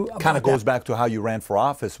already knew about kind of goes back to how you ran for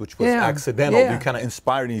office, which was accidental. Yeah. You kind of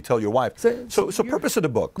inspired and you tell your wife. So purpose of the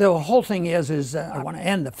book. The whole thing is I want to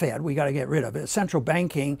end the Fed. We got to get rid of it. Central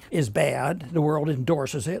banking is bad. The world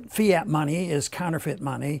endorses it. Fiat money is counterfeit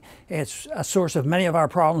money. It's a source of many of our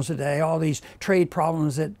problems today. All these trade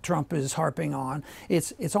problems that Trump is harping on.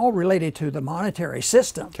 It's all related to the monetary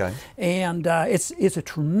system. Okay. And it's a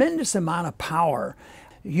tremendous amount of power.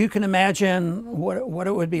 You can imagine what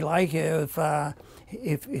it would be like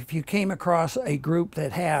if you came across a group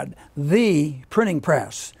that had the printing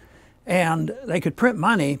press. And they could print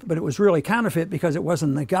money, but it was really counterfeit because it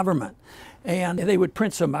wasn't the government. And they would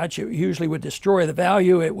print so much, it usually would destroy the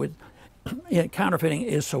value. Counterfeiting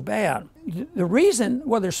is so bad. The reason,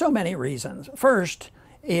 well, there's so many reasons. First,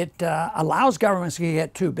 it allows governments to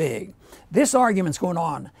get too big. This argument's going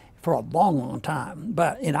on for a long, long time.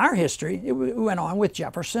 But in our history, it went on with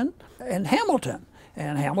Jefferson and Hamilton.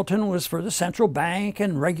 And Hamilton was for the central bank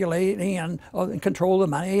and regulating and control the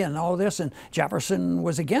money and all this, and Jefferson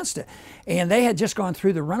was against it. And they had just gone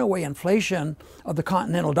through the runaway inflation of the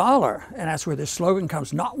continental dollar, and that's where this slogan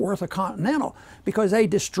comes, not worth a continental, because they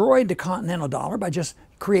destroyed the continental dollar by just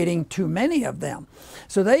creating too many of them.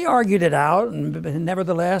 So they argued it out, and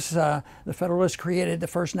nevertheless, the Federalists created the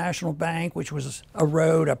first national bank, which was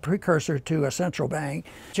a precursor to a central bank.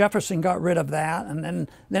 Jefferson got rid of that, and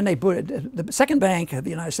then they put it, the second bank of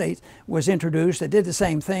the United States was introduced that did the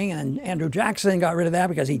same thing, and Andrew Jackson got rid of that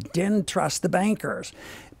because he didn't trust the bankers.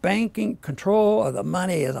 Banking control of the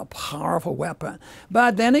money is a powerful weapon.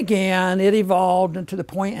 But then again, it evolved into the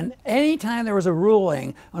point, and anytime there was a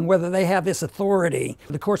ruling on whether they have this authority,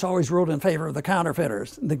 the courts always ruled in favor of the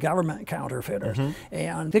counterfeiters, the government counterfeiters.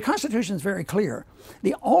 And the Constitution is very clear.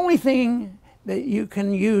 The only thing that you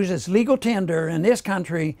can use as legal tender in this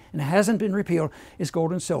country, and hasn't been repealed, is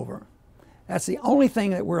gold and silver. That's the only thing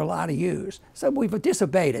that we're allowed to use. So we've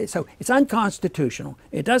disobeyed it. So it's unconstitutional.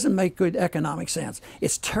 It doesn't make good economic sense.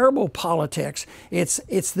 It's terrible politics. It's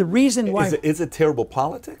the reason why. Is it terrible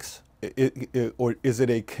politics? Or is it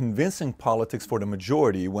a convincing politics for the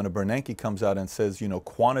majority when a Bernanke comes out and says,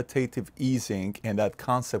 quantitative easing, and that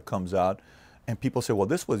concept comes out, and people say, well,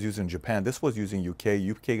 this was used in Japan, this was used in UK,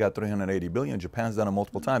 UK got 380 billion, Japan's done it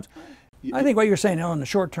multiple times. I think what you're saying in the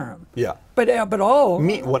short term. Yeah. But all.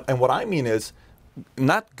 And what I mean is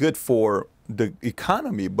not good for the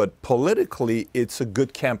economy, but politically, it's a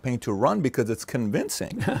good campaign to run because it's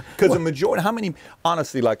convincing. Because the majority,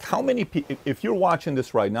 honestly, like how many people, if you're watching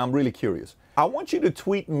this right now, I'm really curious. I want you to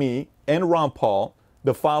tweet me and Ron Paul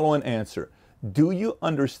the following answer. Do you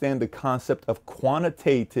understand the concept of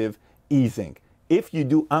quantitative easing? If you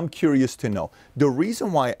do, I'm curious to know. The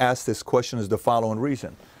reason why I asked this question is the following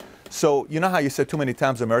reason. So, you know how you said too many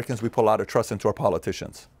times Americans, we put a lot of trust into our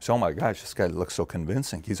politicians. So, oh my gosh, this guy looks so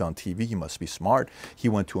convincing. He's on TV. He must be smart. He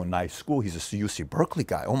went to a nice school. He's a UC Berkeley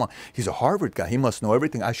guy. Oh my, he's a Harvard guy. He must know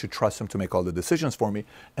everything. I should trust him to make all the decisions for me.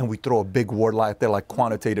 And we throw a big word like that, like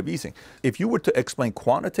quantitative easing. If you were to explain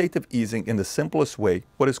quantitative easing in the simplest way,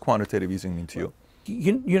 what does quantitative easing mean to you?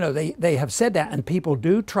 You know, they have said that, and people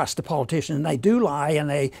do trust the politician, and they do lie, and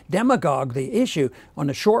they demagogue the issue on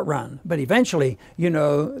the short run. But eventually, you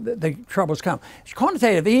know, the troubles come.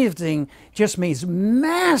 Quantitative easing just means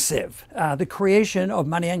massive, the creation of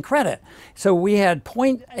money and credit. So we had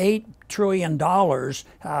 $0.8 trillion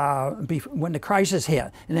when the crisis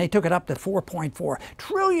hit, and they took it up to 4.4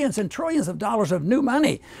 trillions and trillions of dollars of new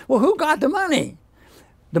money. Well, who got the money?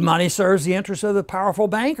 The money serves the interests of the powerful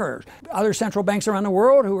bankers, other central banks around the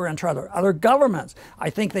world who are in trouble, other governments. I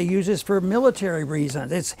think they use this for military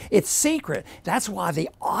reasons. It's secret. That's why the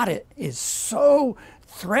audit is so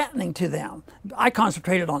threatening to them. I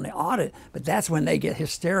concentrated on the audit, but that's when they get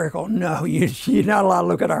hysterical. No, you're not allowed to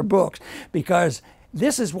look at our books, because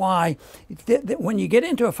this is why when you get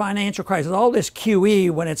into a financial crisis, all this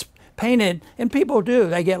QE, when it's painted, and people do,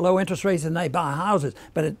 they get low interest rates and they buy houses,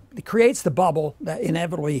 but it creates the bubble that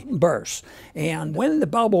inevitably bursts. And when the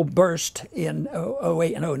bubble burst in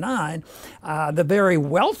 08 and 09, the very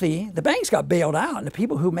wealthy, the banks got bailed out, and the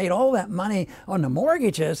people who made all that money on the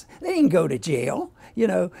mortgages, they didn't go to jail, you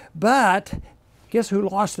know, but guess who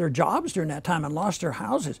lost their jobs during that time and lost their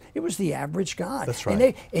houses? It was the average guy. That's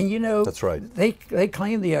right. And you know, that's right. They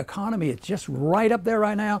claim the economy is just right up there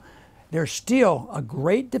right now. There's still a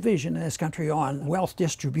great division in this country on wealth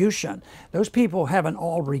distribution. Those people haven't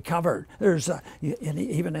all recovered. There's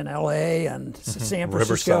even in LA and San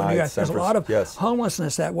Francisco, New York, there's a lot of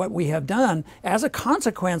homelessness. That what we have done as a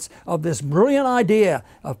consequence of this brilliant idea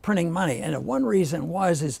of printing money. And one reason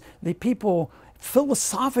is the people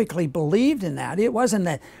philosophically believed in that. It wasn't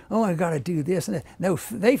that, oh, I got to do this and that. No,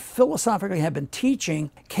 they philosophically have been teaching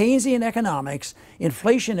Keynesian economics,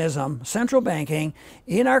 inflationism, central banking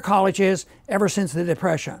in our colleges ever since the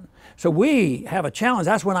Depression. So we have a challenge.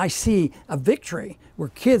 That's when I see a victory where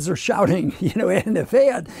kids are shouting, you know, in the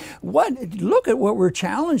Fed. Look at what we're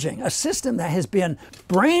challenging, a system that has been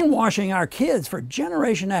brainwashing our kids for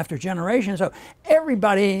generation after generation. So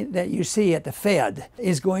everybody that you see at the Fed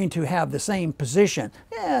is going to have the same position.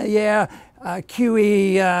 QE,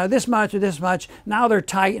 this much or this much. Now they're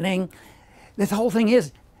tightening. The whole thing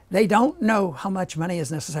is, they don't know how much money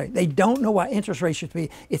is necessary. They don't know what interest rates should be.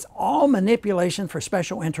 It's all manipulation for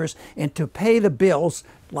special interests and to pay the bills,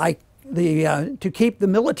 like to keep the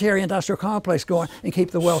military-industrial complex going and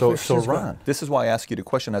keep the welfare So Ron, this is why I asked you the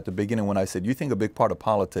question at the beginning when I said, you think a big part of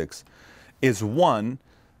politics is, one,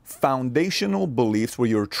 foundational beliefs where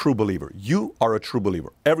you're a true believer. You are a true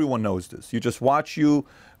believer. Everyone knows this. You just watch you,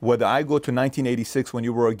 whether I go to 1986 when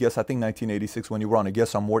you were a guest, I think 1986 when you were on a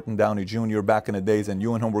guest on Morton Downey Jr. back in the days, and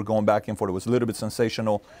you and him were going back and forth. It was a little bit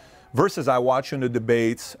sensational. Versus I watch you in the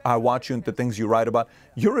debates, I watch you in the things you write about.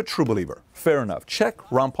 You're a true believer. Fair enough.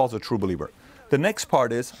 Check, Ron Paul's a true believer. The next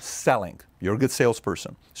part is selling. You're a good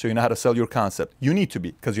salesperson, so you know how to sell your concept. You need to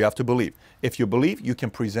be, because you have to believe. If you believe, you can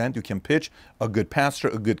present, you can pitch. A good pastor,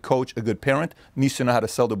 a good coach, a good parent needs to know how to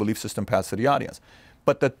sell the belief system past to the audience.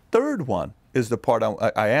 But the third one is the part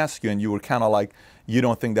I asked you, and you were kind of like, you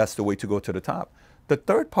don't think that's the way to go to the top. The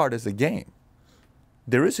third part is a game.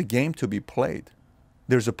 There is a game to be played.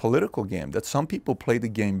 There's a political game that some people play the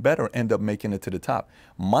game better, end up making it to the top.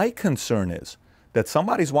 My concern is that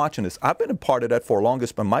somebody's watching this. I've been a part of that for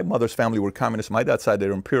longest, but my mother's family were communists. My dad's side, they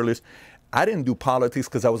were imperialists. I didn't do politics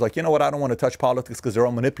because I was like, you know what, I don't want to touch politics because they're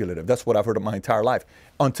all manipulative. That's what I've heard of my entire life,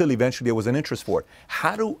 until eventually there was an interest for it.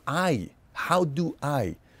 How do I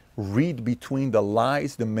read between the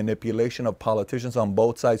lies, the manipulation of politicians on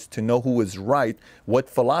both sides to know who is right, what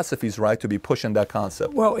philosophy is right to be pushing that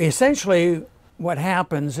concept? Well, essentially, what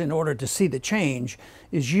happens in order to see the change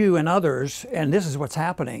is you and others, and this is what's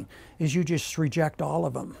happening, is you just reject all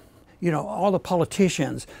of them. You know, all the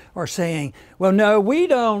politicians are saying, well, no, we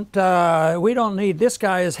don't need this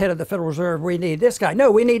guy as head of the Federal Reserve. We need this guy. No,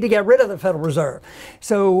 we need to get rid of the Federal Reserve.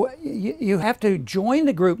 So you have to join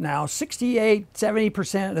the group now. 68,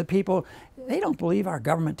 70% of the people they don't believe our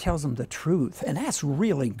government tells them the truth. And that's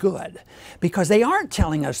really good, because they aren't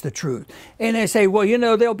telling us the truth. And they say, well, you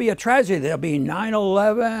know, there'll be a tragedy. There'll be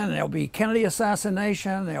 9/11, there'll be Kennedy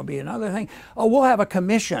assassination, there'll be another thing. Oh, we'll have a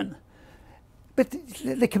commission. But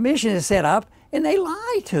the commission is set up, and they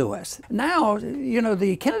lie to us. Now, you know,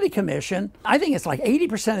 the Kennedy Commission, I think it's like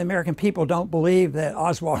 80% of American people don't believe that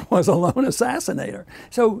Oswald was a lone assassinator.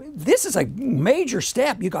 So this is a major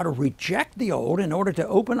step. You got to reject the old in order to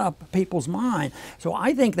open up people's mind. So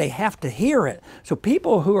I think they have to hear it. So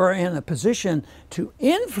people who are in a position to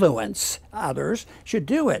influence others should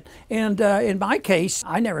do it. And in my case,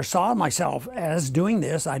 I never saw myself as doing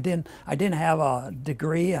this. I didn't have a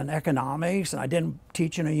degree in economics, and I didn't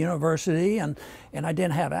teach in a university, and I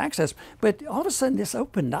didn't have access. But all of a sudden this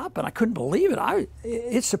opened up, and I couldn't believe it.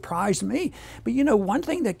 It surprised me. But you know, one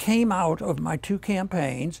thing that came out of my 2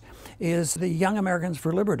 campaigns is the Young Americans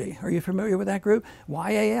for Liberty. Are you familiar with that group?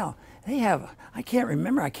 YAL. They have, I can't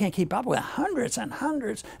remember, I can't keep up with, hundreds and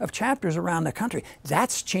hundreds of chapters around the country.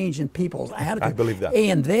 That's changing people's attitude. I believe that.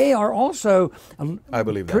 And they are also I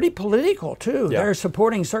believe that. pretty political too. Yeah. They're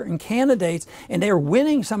supporting certain candidates, and they're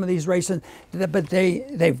winning some of these races. But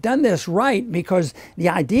they've done this right, because the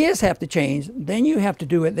ideas have to change. Then you have to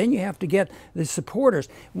do it. Then you have to get the supporters.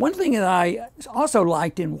 One thing that I also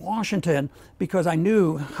liked in Washington, because I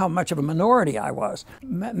knew how much of a minority I was,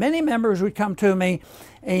 many members would come to me,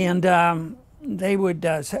 and they would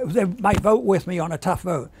they might vote with me on a tough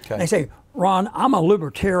vote. Okay. They say, Ron, I'm a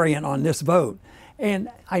libertarian on this vote. And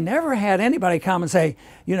I never had anybody come and say,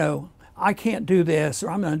 you know, I can't do this,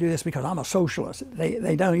 or I'm going to do this because I'm a socialist.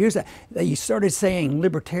 They don't use that. They started saying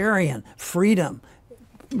libertarian, freedom,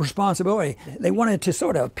 responsibility. They wanted to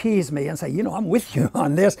sort of appease me and say, you know, I'm with you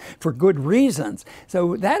on this for good reasons.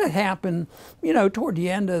 So that had happened, you know, toward the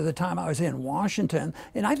end of the time I was in Washington,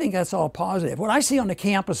 and I think that's all positive. What I see on the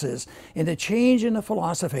campuses and the change in the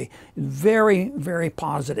philosophy, very, very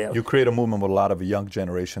positive. You create a movement with a lot of a young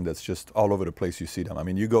generation that's just all over the place. You see them. I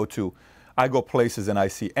mean, I go places and I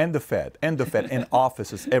see, and the Fed, and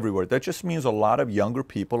offices everywhere. That just means a lot of younger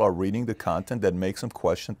people are reading the content that makes them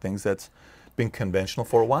question things that's been conventional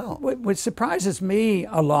for a while. What surprises me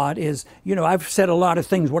a lot is, you know, I've said a lot of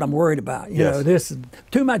things what I'm worried about. You know, this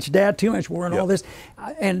too much debt, too much war, and all this.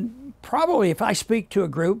 And probably if I speak to a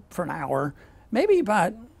group for an hour, maybe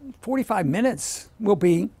about 45 minutes will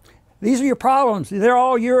be, these are your problems. They're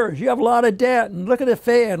all yours. You have a lot of debt, and look at the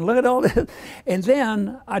Fed, and look at all this. And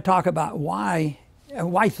then I talk about why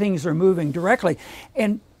things are moving directly.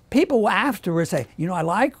 And people afterwards say, you know, I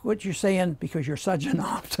like what you're saying because you're such an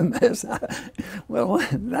optimist. Well,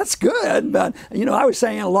 that's good, but, you know, I was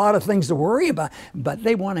saying a lot of things to worry about, but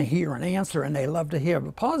they want to hear an answer, and they love to hear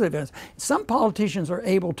a positive answer. Some politicians are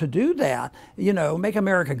able to do that, you know, make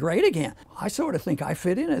America great again. I sort of think I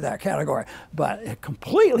fit into that category, but a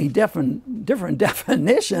completely different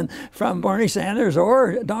definition from Bernie Sanders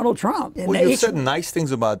or Donald Trump. Well, you've said nice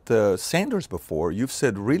things about Sanders before. You've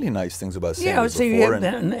said really nice things about Sanders before.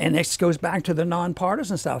 Yeah, and this goes back to the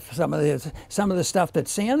nonpartisan stuff. Some of the stuff that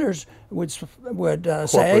Sanders would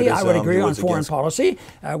say, I would agree on foreign policy.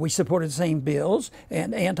 We supported the same bills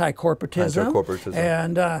and anti-corporatism.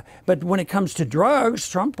 And but when it comes to drugs,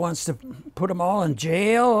 Trump wants to put them all in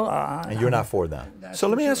jail. And you're not for that. So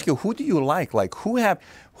let me ask you, who do you like? Like,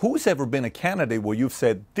 who's ever been a candidate where you've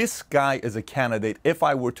said, this guy is a candidate, if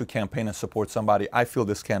I were to campaign and support somebody, I feel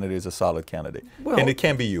this candidate is a solid candidate. Well, and it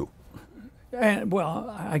can be you. And, well,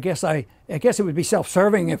 I guess it would be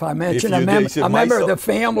self-serving if I mentioned a member of the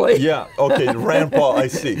family. Yeah, okay, Rand Paul, I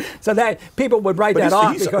see. So that people would write that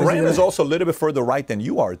off. Rand is also a little bit further right than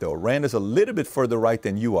you are, though. Rand is a little bit further right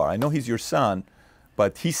than you are. I know he's your son,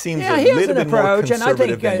 but he seems a little bit more conservative and I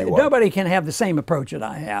think than you are. Nobody can have the same approach that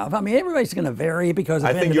I have. I mean, everybody's going to vary because of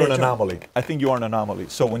I think you're an anomaly. I think you are an anomaly.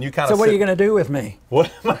 So when you kind of what are you going to do with me?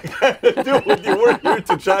 What am I going to do with you? We're here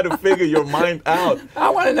to try to figure your mind out. I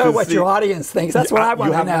want to know what your audience thinks. That's what I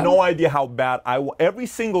want to know. You have no idea how bad. Every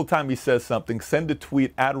single time he says something, send a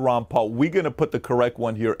tweet at Ron Paul. We're going to put the correct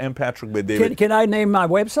one here, and Patrick Bet-David. Can I name my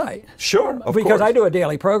website? Sure, of course. Because I do a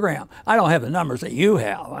daily program. I don't have the numbers that you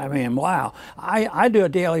have. I mean, wow. I do a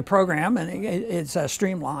daily program, and it's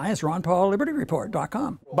streamlined. It's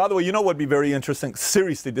RonPaulLibertyReport.com. By the way, you know what would be very interesting?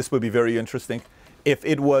 Seriously, this would be very interesting. If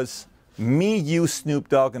it was me, you, Snoop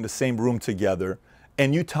Dogg in the same room together,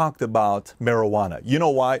 and you talked about marijuana. You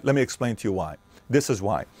know why? Let me explain to you why. This is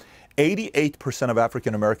why. 88% of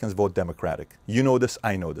African Americans vote Democratic. You know this,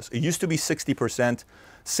 I know this. It used to be 60%,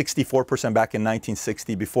 64% back in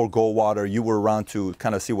 1960 before Goldwater. You were around to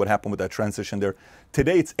kind of see what happened with that transition there.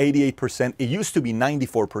 Today it's 88%. It used to be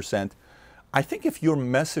 94%. I think if your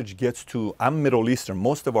message gets to, I'm Middle Eastern,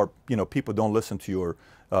 most of our people don't listen to your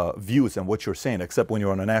views and what you're saying, except when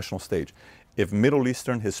you're on a national stage. If Middle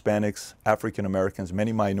Eastern, Hispanics, African Americans,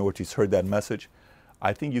 many minorities heard that message,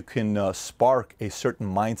 I think you can spark a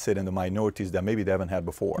certain mindset in the minorities that maybe they haven't had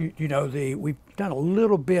before. We've done a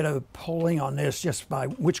little bit of polling on this just by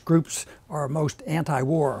which groups are most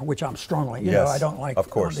anti-war, which I'm strongly, I don't like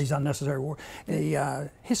these unnecessary war. The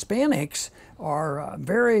Hispanics are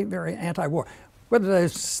very, very anti-war. Whether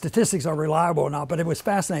those statistics are reliable or not, but it was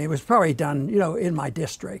fascinating. It was probably done, in my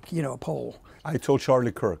district, a poll. I told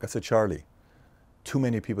Charlie Kirk, I said, Charlie, too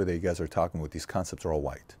many people that you guys are talking with, these concepts are all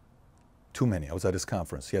white. Too many. I was at his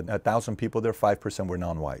conference. He had 1,000 people there, 5% were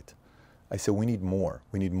non-white. I said, we need more.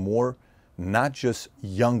 We need more, not just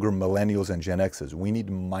younger millennials and Gen X's. We need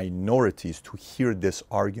minorities to hear this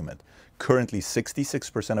argument. Currently,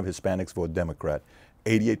 66% of Hispanics vote Democrat.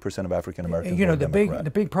 88% of African Americans vote Democrat. The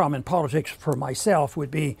big problem in politics for myself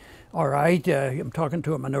would be, all right, I'm talking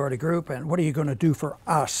to a minority group, and what are you going to do for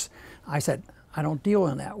us? I said, I don't deal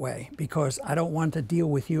in that way because I don't want to deal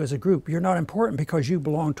with you as a group. You're not important because you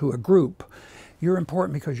belong to a group. You're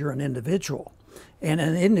important because you're an individual. And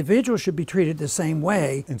an individual should be treated the same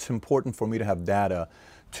way. It's important for me to have data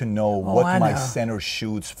to know what my center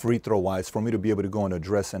shoots free throw wise, for me to be able to go and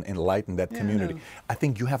address and enlighten that community. I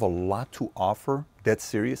think you have a lot to offer, that's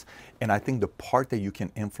serious, and I think the part that you can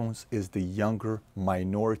influence is the younger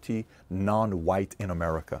minority, non-white in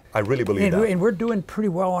America. I really believe that. And we're doing pretty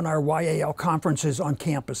well on our YAL conferences on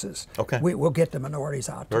campuses. Okay. We'll get the minorities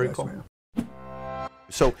out. Very cool.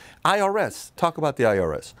 So IRS, talk about the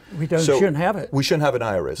IRS. We shouldn't have it. We shouldn't have an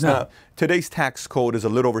IRS. No. Now, today's tax code is a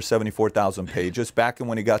little over 74,000 pages. Back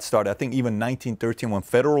when it got started, I think even 1913, when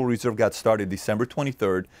Federal Reserve got started, December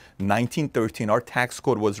 23rd, 1913, our tax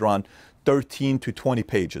code was around 13 to 20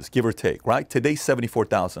 pages, give or take, right? Today's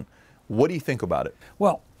 74,000. What do you think about it?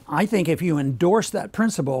 Well, I think if you endorse that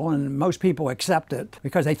principle, and most people accept it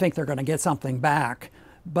because they think they're going to get something back,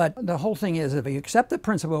 but the whole thing is, if you accept the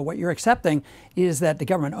principle, what you're accepting is that the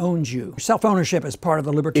government owns you. Self-ownership is part of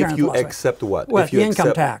the libertarian philosophy. If you accept what? Well, the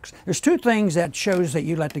income tax. There's two things that shows that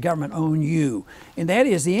you let the government own you, and that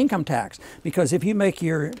is the income tax. Because if you make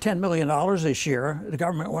your $10 million this year, the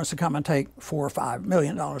government wants to come and take $4 or $5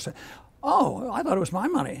 million. Oh, I thought it was my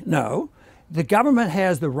money. No. The government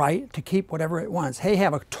has the right to keep whatever it wants. They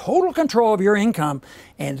have a total control of your income,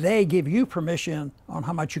 and they give you permission on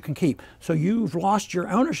how much you can keep. So you've lost your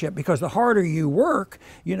ownership because the harder you work,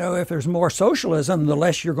 if there's more socialism, the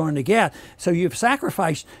less you're going to get. So you've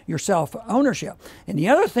sacrificed your self-ownership. And the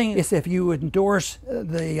other thing is if you endorse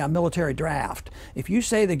the military draft, if you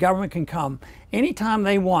say the government can come anytime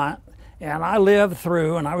they want, and I lived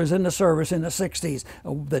through, and I was in the service in the 60s,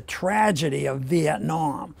 the tragedy of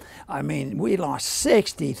Vietnam. I mean, we lost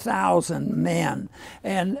 60,000 men.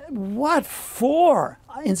 And what for?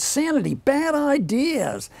 Insanity, bad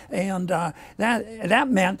ideas. And that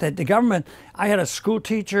meant that the government, I had a school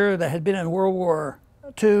teacher that had been in World War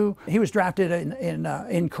II. He was drafted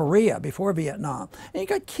in Korea before Vietnam. And he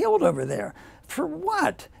got killed over there. For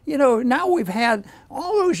what? Now we've had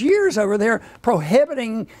all those years over there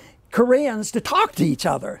prohibiting Koreans to talk to each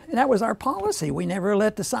other. And that was our policy. We never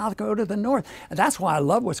let the South go to the North. And that's why I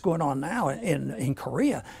love what's going on now in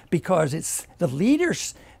Korea, because it's the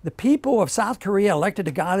leaders, the people of South Korea elected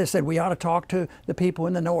a guy that said we ought to talk to the people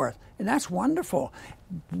in the North. And that's wonderful.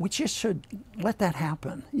 We just should let that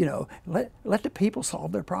happen. Let the people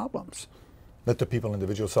solve their problems. Let the people,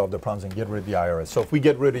 individuals solve their problems and get rid of the IRS. So if we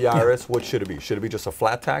get rid of the IRS, what should it be? Should it be just a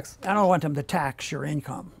flat tax? I don't want them to tax your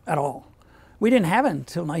income at all. We didn't have it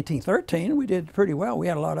until 1913. We did pretty well. We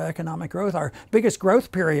had a lot of economic growth. Our biggest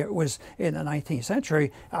growth period was in the 19th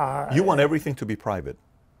century. You want everything to be private,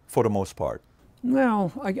 for the most part.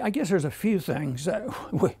 Well, I guess there's a few things that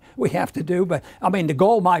we have to do, but I mean, the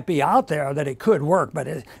goal might be out there that it could work, but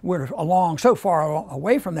we're so far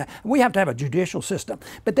away from that. We have to have a judicial system,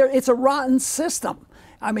 but it's a rotten system.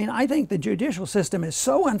 I mean, I think the judicial system is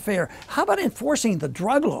so unfair. How about enforcing the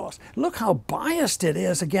drug laws? Look how biased it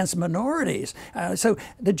is against minorities. So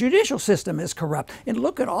the judicial system is corrupt. And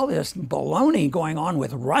look at all this baloney going on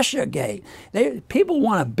with Russiagate. People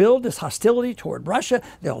want to build this hostility toward Russia.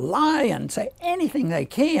 They'll lie and say anything they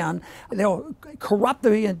can. They'll corrupt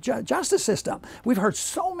the justice system. We've heard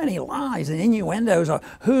so many lies and innuendos of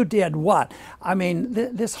who did what. I mean,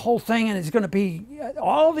 this whole thing, and it's going to be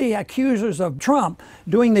all the accusers of Trump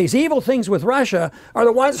doing these evil things with Russia are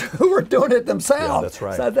the ones who are doing it themselves. Yeah, that's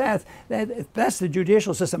right. So that's the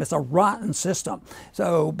judicial system. It's a rotten system.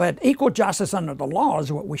 So, but equal justice under the law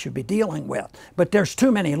is what we should be dealing with. But there's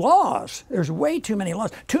too many laws. There's way too many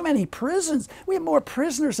laws. Too many prisons. We have more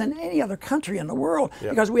prisoners than any other country in the world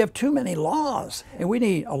because we have too many laws. And we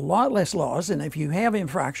need a lot less laws. And if you have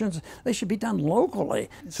infractions, they should be done locally.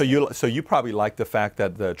 So you probably like the fact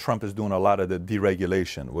that Trump is doing a lot of the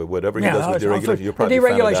deregulation. Whatever he does with deregulation, you're probably a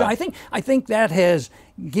fan of that. I think that has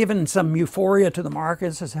given some euphoria to the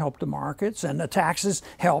markets, has helped the markets, and the taxes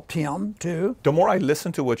helped him too. The more I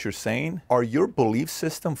listen to what you're saying, are your belief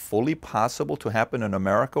system fully possible to happen in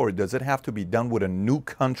America, or does it have to be done with a new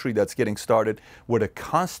country that's getting started with a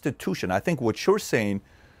constitution? I think what you're saying,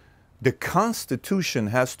 the Constitution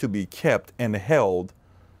has to be kept and held.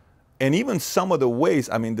 And even some of the ways,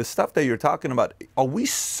 I mean, the stuff that you're talking about, are we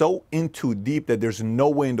so in too deep that there's no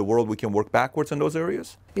way in the world we can work backwards in those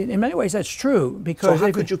areas? In many ways, that's true. Because so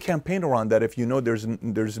how could you campaign around that if you know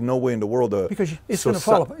there's no way in the world to... Because it's going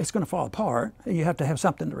to fall apart, and you have to have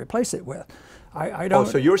something to replace it with. I don't... Oh,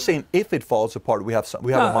 so you're saying if it falls apart, we have a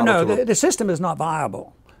model No, the system is not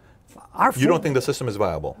viable. You don't think the system is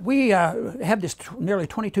viable? We have this nearly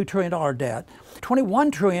 $22 trillion debt,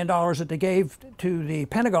 $21 trillion that they gave to the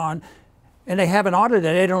Pentagon, and they haven't audited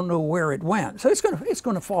it. They don't know where it went. So it's going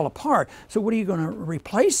to fall apart. So what are you going to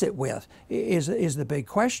replace it with is the big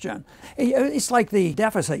question. It's like the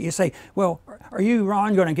deficit. You say, well, are you,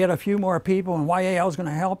 Ron, going to get a few more people and YAL is going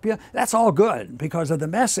to help you? That's all good because of the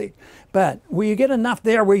message. But will you get enough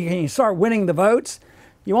there where you can start winning the votes?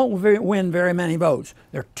 You won't win very many votes.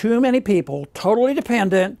 There are too many people, totally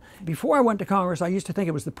dependent. Before I went to Congress, I used to think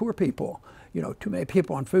it was the poor people, too many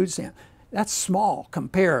people on food stamps. That's small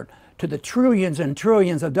compared to the trillions and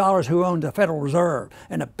trillions of dollars who own the Federal Reserve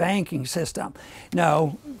and the banking system.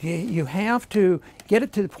 No, you have to get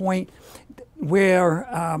it to the point where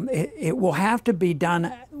it will have to be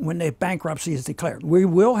done when the bankruptcy is declared. We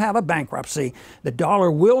will have a bankruptcy. The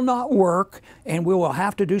dollar will not work, and we will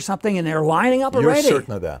have to do something, and they're lining up already. You're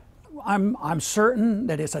certain of that? I'm certain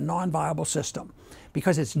that it's a non-viable system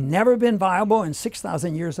because it's never been viable in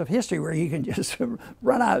 6,000 years of history where you can just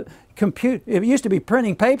run out, compute. It used to be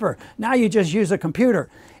printing paper. Now you just use a computer.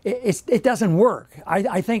 It doesn't work.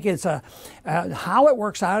 I think it's how it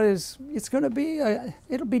works out is it's going to be,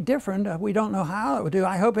 it'll be different. We don't know how it will do.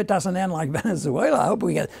 I hope it doesn't end like Venezuela. I hope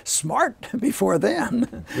we get smart before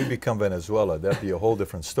then. We become Venezuela. That'd be a whole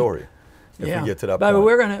different story. If we get to that but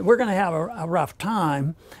point. We're gonna have a rough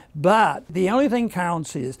time. But the only thing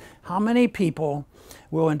counts is how many people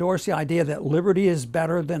will endorse the idea that liberty is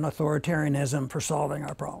better than authoritarianism for solving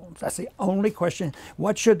our problems. That's the only question.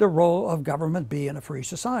 What should the role of government be in a free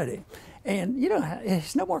society? And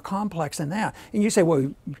it's no more complex than that. And you say,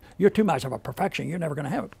 well, you're too much of a perfection. You're never going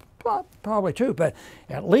to have it. Well, probably true, but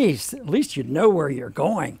at least you know where you're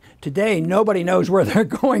going. Today, nobody knows where they're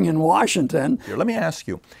going in Washington. Here, let me ask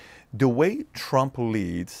you. The way Trump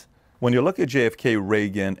leads, when you look at JFK,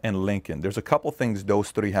 Reagan, and Lincoln, there's a couple things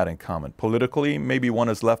those three had in common. Politically, maybe one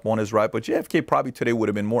is left, one is right, but JFK probably today would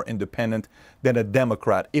have been more independent than a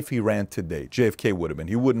Democrat if he ran today. JFK would have been.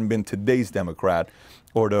 He wouldn't have been today's Democrat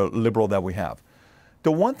or the liberal that we have.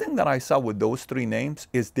 The one thing that I saw with those three names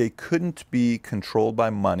is they couldn't be controlled by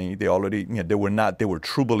money. They already, they were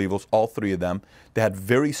true believers, all three of them. They had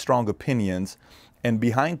very strong opinions. And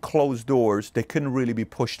behind closed doors, they couldn't really be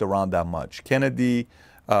pushed around that much. Kennedy,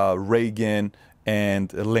 Reagan,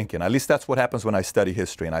 and Lincoln. At least that's what happens when I study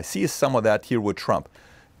history. And I see some of that here with Trump.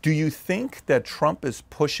 Do you think that Trump is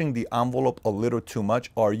pushing the envelope a little too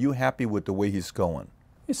much? Or are you happy with the way he's going?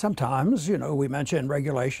 Sometimes, we mentioned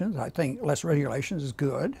regulations. I think less regulations is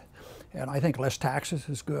good. And I think less taxes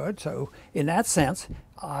is good. So in that sense,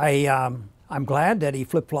 I'm glad that he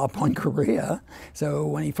flip-flopped on Korea. So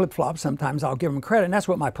when he flip-flops, sometimes I'll give him credit. And that's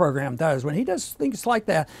what my program does. When he does things like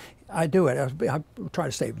that, I do it. I try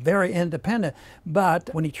to stay very independent. But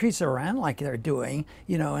when he treats Iran like they're doing,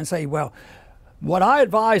 and say, well, what I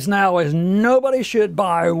advise now is nobody should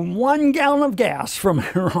buy 1 gallon of gas from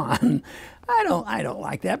Iran. I don't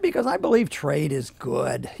like that because I believe trade is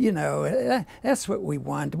good. That's what we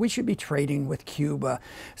want. We should be trading with Cuba.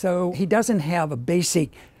 So he doesn't have a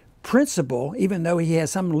basic principle, even though he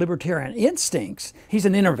has some libertarian instincts. He's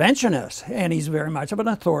an interventionist, and he's very much of an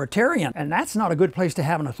authoritarian. And that's not a good place to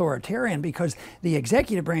have an authoritarian because the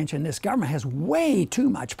executive branch in this government has way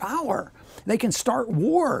too much power. They can start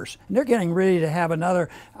wars. And they're getting ready to have another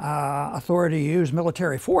authority to use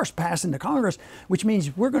military force passed into Congress, which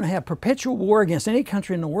means we're going to have perpetual war against any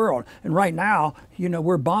country in the world. And right now,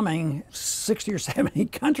 we're bombing 60 or 70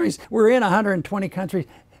 countries. We're in 120 countries.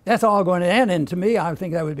 That's all going to end, and to me, I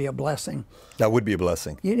think that would be a blessing. That would be a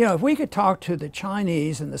blessing. You know, if we could talk to the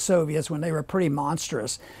Chinese and the Soviets when they were pretty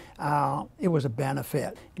monstrous, it was a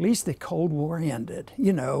benefit. At least the Cold War ended,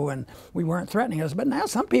 you know, and we weren't threatening us. But now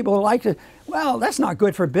some people like to, well, that's not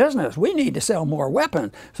good for business. We need to sell more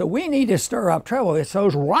weapons, so we need to stir up trouble. It's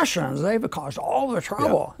those Russians. They've caused all the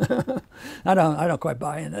trouble. Yeah. I don't quite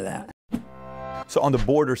buy into that. So on the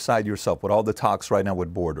border side yourself, with all the talks right now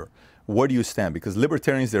with border, where do you stand? Because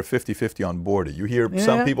libertarians, they're 50-50 on border. You hear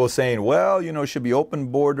some people saying, well, you know, it should be open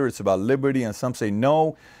border, it's about liberty, and some say,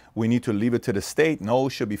 no, we need to leave it to the state. No, it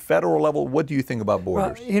should be federal level. What do you think about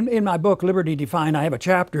borders? Well, in my book, Liberty Defined, I have a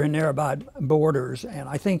chapter in there about borders. And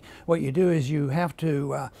I think what you do is you have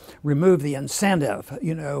to remove the incentive.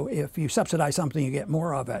 You know, if you subsidize something, you get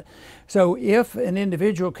more of it. So if an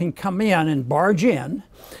individual can come in and barge in,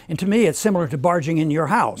 and to me it's similar to barging in your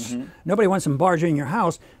house. Mm-hmm. Nobody wants them barging in your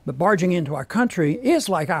house, but barging into our country is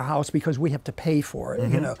like our house because we have to pay for it,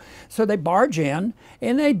 mm-hmm. you know. So they barge in,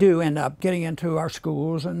 and they do end up getting into our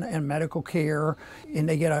schools and medical care, and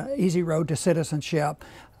they get an easy road to citizenship.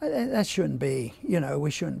 That shouldn't be, you know, we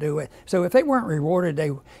shouldn't do it. So if they weren't rewarded,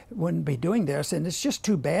 they wouldn't be doing this, and it's just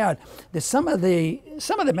too bad that some of the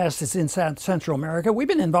mess is in Central America. We've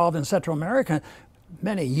been involved in Central America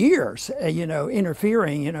many years, you know,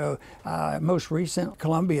 interfering, you know, most recent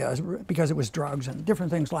Colombia, because it was drugs and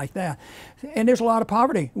different things like that. And there's a lot of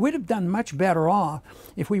poverty. We'd have done much better off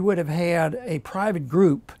if we would have had a private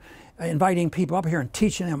group inviting people up here and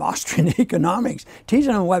teaching them Austrian economics,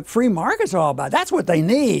 teaching them what free market's all about. That's what they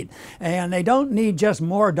need. And they don't need just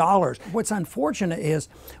more dollars. What's unfortunate is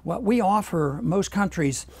what we offer most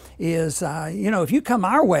countries is, you know, if you come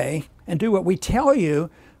our way and do what we tell you,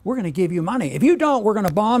 we're going to give you money. If you don't, we're going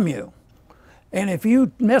to bomb you. And if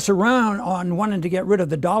you mess around on wanting to get rid of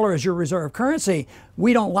the dollar as your reserve currency,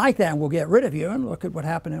 we don't like that, and we'll get rid of you. And look at what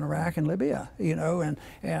happened in Iraq and Libya, you know,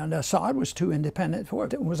 and Assad was too independent for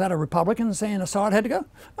it. Was that a Republican saying Assad had to go?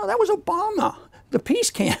 No, that was Obama, the peace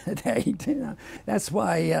candidate. You know, that's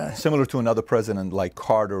why. Similar to another president like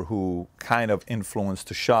Carter, who kind of influenced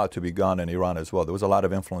the Shah to be gone in Iran as well. There was a lot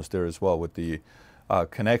of influence there as well with the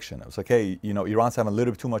connection. It was like, hey, you know, Iran's having a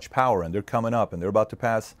little bit too much power, and they're coming up, and they're about to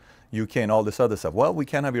pass UK and all this other stuff. Well, we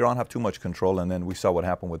can't have Iran have too much control, and then we saw what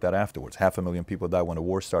happened with that afterwards. 500,000 people died when the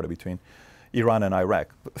war started between Iran and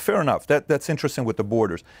Iraq. Fair enough. That's interesting with the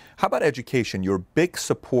borders. How about education? You're a big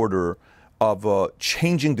supporter of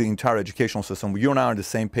changing the entire educational system. You and I are on the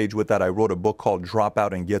same page with that. I wrote a book called Drop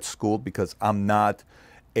Out and Get Schooled because I'm not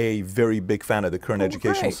a very big fan of the current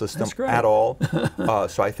educational system at all.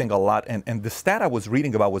 So I think a lot, and the stat I was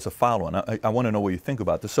reading about was the following. I want to know what you think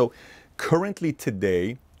about this. So currently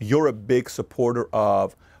today, you're a big supporter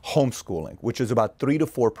of homeschooling, which is about 3 to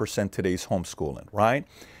 4% today's homeschooling, right?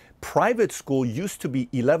 Private school used to be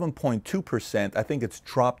 11.2%. I think it's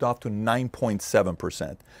dropped off to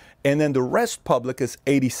 9.7%. And then the rest public is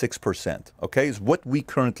 86%, okay, is what we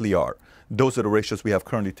currently are. Those are the ratios we have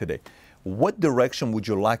currently today. What direction would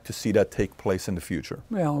you like to see that take place in the future?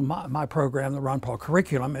 Well, my program, the Ron Paul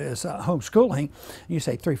curriculum, is homeschooling. You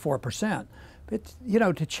say 3-4%. But, you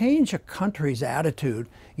know, to change a country's attitude,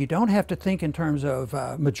 you don't have to think in terms of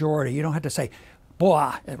majority. You don't have to say,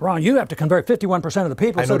 boy, Ron, you have to convert 51% of the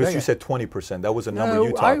people. I noticed you said 20%. That was a number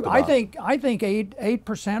you talked about. I think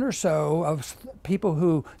 8% or so of people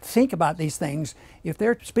who think about these things, if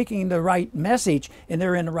they're speaking the right message and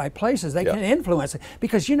they're in the right places, they can influence it.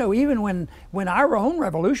 Because, you know, even when our own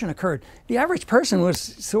revolution occurred, the average person was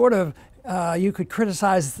sort of, you could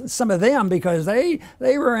criticize some of them because they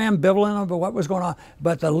were ambivalent about what was going on.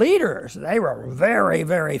 But the leaders, they were very,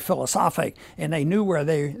 very philosophic, and they knew where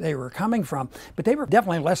they were coming from. But they were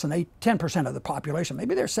definitely less than 10% of the population.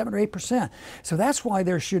 Maybe they're 7 or 8%. So that's why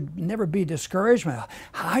there should never be discouragement.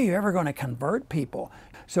 How are you ever going to convert people?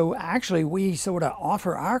 So actually, we sort of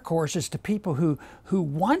offer our courses to people who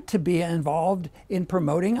want to be involved in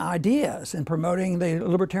promoting ideas and promoting the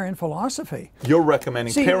libertarian philosophy. You're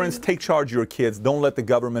recommending parents take charge of your kids. Don't let the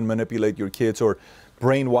government manipulate your kids or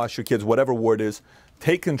brainwash your kids, whatever word is.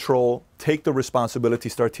 Take control, take the responsibility,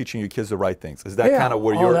 start teaching your kids the right things. Is that kind of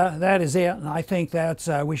where you're... that is it, and I think that's,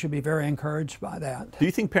 we should be very encouraged by that. Do you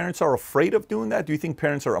think parents are afraid of doing that? Do you think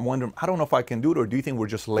parents are, I'm wondering, I don't know if I can do it, or do you think we're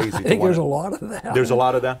just lazy? I think there's a lot of that. There's a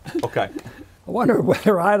lot of that? Okay. I wonder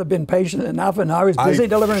whether I'd have been patient enough, and I was busy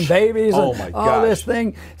delivering babies and all this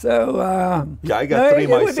thing. So yeah, I got 3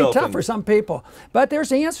 myself. It would be tough for some people. But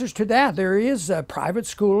there's answers to that. There is private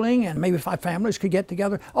schooling, and maybe 5 families could get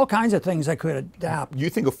together. All kinds of things that could adapt.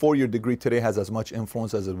 You think a 4-year degree today has as much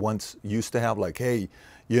influence as it once used to have? Like, hey,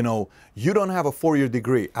 You know, you don't have a 4-year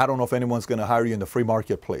degree. I don't know if anyone's going to hire you in the free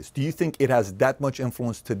marketplace. Do you think it has that much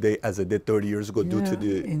influence today as it did 30 years ago due to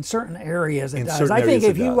the... In certain areas it does. I think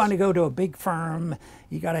if you want to go to a big firm,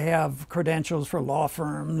 you got to have credentials for law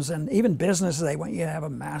firms, and even businesses, they want you to have a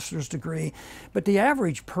master's degree. But the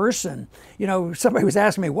average person, you know, somebody was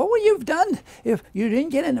asking me, what would you have done if you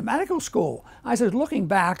didn't get into medical school? I said, looking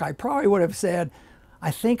back, I probably would have said, I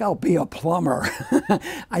think I'll be a plumber.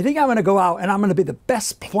 I think I'm going to go out and I'm going to be the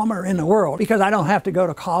best plumber in the world because I don't have to go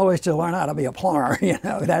to college to learn how to be a plumber, you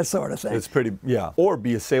know, that sort of thing. It's pretty, yeah. Or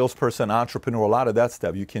be a salesperson, entrepreneur, a lot of that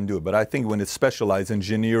stuff you can do it. But I think when it's specialized,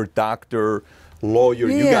 engineer, doctor, lawyer,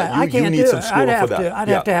 you need some schooling for that. I'd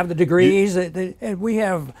have to have the degrees. And we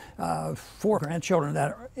have 4 grandchildren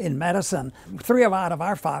that are in medicine. 3 out of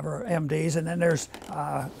our 5 are MDs, and then there's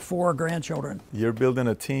 4 grandchildren. You're building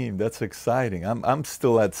a team. That's exciting. I'm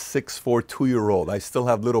still at 6'4", 2-year-old. I still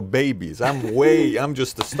have little babies. I'm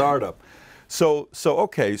just a startup. So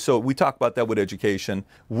okay, so we talk about that with education.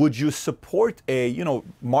 Would you support you know,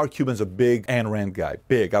 Mark Cuban's a big Ayn Rand guy,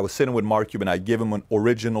 big. I was sitting with Mark Cuban, I gave him an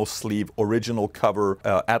original sleeve, original cover,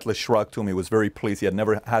 Atlas Shrugged to him. He was very pleased. He had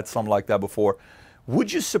never had something like that before.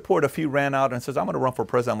 Would you support if he ran out and says, I'm going to run for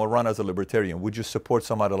president, I'm going to run as a libertarian? Would you support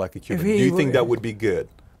somebody like a Cuban? Do you think that would be good?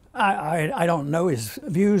 I don't know his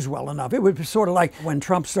views well enough. It would be sort of like when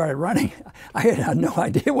Trump started running. I had no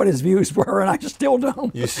idea what his views were, and I still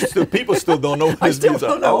don't. People still don't know what his views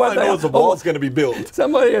are. All I know is the wall's going to be built.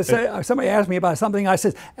 Somebody asked me about something. I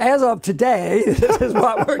said, as of today, this is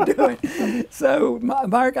what we're doing. So,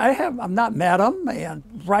 Mark, I'm not met him, and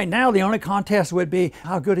right now the only contest would be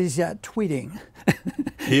how good he's at tweeting.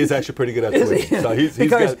 He is actually pretty good at tweeting. So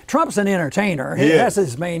because Trump's an entertainer. That's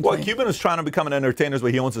his main thing. Well, Cuban is trying to become an entertainer,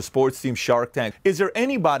 but he owns a sports team, Shark Tank. Is there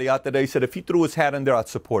anybody out there that he said, if he threw his hat in there, I'd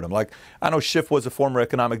support him? Like, I know Schiff was a former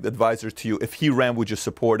economic advisor to you. If he ran, would you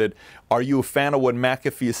support it? Are you a fan of what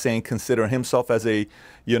McAfee is saying, considering himself as a,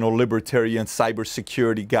 you know, libertarian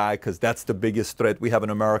cybersecurity guy, because that's the biggest threat we have in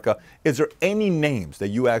America? Is there any names that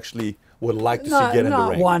you actually would like to see get in the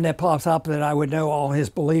ring? Not one that pops up that I would know all his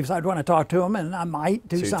beliefs. I'd want to talk to him, and I might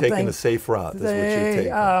do something. So you're taking the safe route. That's what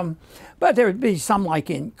you're taking. But there would be some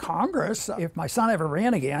like in Congress. If my son ever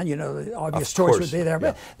ran again, you know, the obvious choice would be there.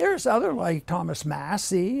 But there's other like Thomas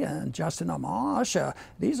Massey and Justin Amash.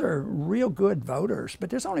 These are real good voters,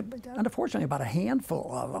 but there's only, unfortunately, about a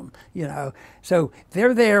handful of them, you know. So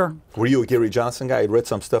they're there. Were you a Gary Johnson guy? I read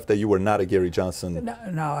some stuff that you were not a Gary Johnson.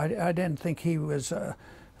 No, I didn't think he was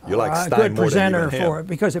You're like a Stein good more presenter than even for it,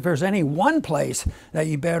 because if there's any one place that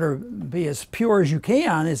you better be as pure as you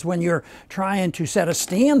can is when you're trying to set a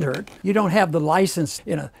standard. You don't have the license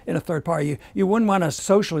in a third party. You wouldn't want a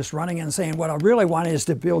socialist running and saying, what I really want is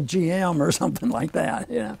to build GM or something like that.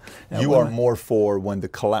 You know, you are more for when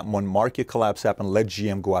when market collapse happened, let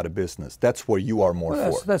GM go out of business. That's where you are more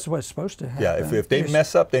for. That's what's supposed to happen. Yeah, if they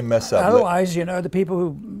mess up, they mess up. Otherwise, you know, the people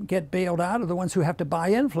who get bailed out are the ones who have to buy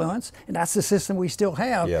influence, and that's the system we still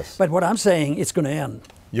have. Yes. But what I'm saying, it's going to end.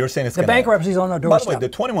 You're saying it's going to end. The bankruptcy's on our doorstep. By the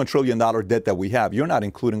way, the $21 trillion debt that we have, you're not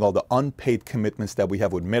including all the unpaid commitments that we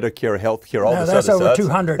have with Medicare, healthcare, all this other stuff. That's over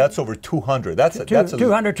 200. That's over 200. That's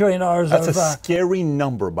 $200 trillion. That's a scary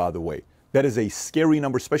number, by the way. That is a scary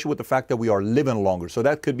number, especially with the fact that we are living longer. So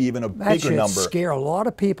that could be even a bigger number. That should scare a lot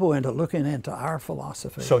of people into looking into our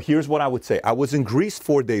philosophy. So here's what I would say. I was in Greece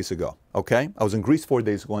 4 days ago, okay? I was in Greece 4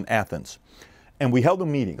 days ago in Athens. And we held a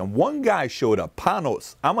meeting, and one guy showed up,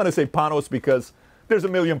 Panos. I'm going to say Panos because there's a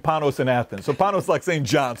million Panos in Athens. So Panos is like St.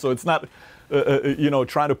 John, so it's not, you know,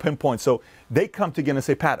 trying to pinpoint. So they come together and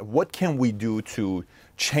say, Pat, what can we do to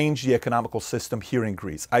change the economical system here in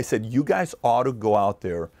Greece? I said, you guys ought to go out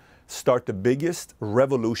there, start the biggest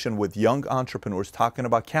revolution with young entrepreneurs talking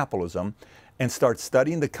about capitalism, and start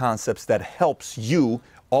studying the concepts that helps you.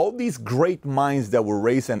 All these great minds that were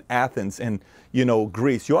raised in Athens and, you know,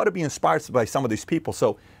 Greece, you ought to be inspired by some of these people.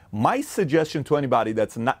 So my suggestion to anybody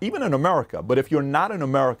that's not even in America, but if you're not in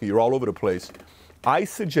America, you're all over the place, I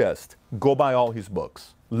suggest go buy all his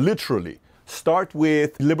books. Literally. Start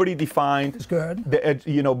with Liberty Defined. It's good.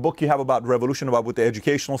 The book you have about revolution, about with the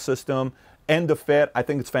educational system, and the Fed. I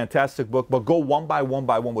think it's a fantastic book, but go one by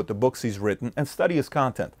one with the books he's written and study his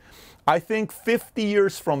content. I think 50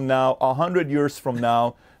 years from now, 100 years from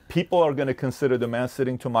now, people are going to consider the man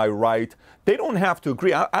sitting to my right. They don't have to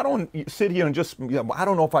agree. I don't sit here and just, you know, I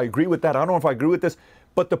don't know if I agree with that. I don't know if I agree with this.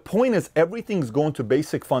 But the point is, everything's going to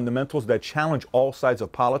basic fundamentals that challenge all sides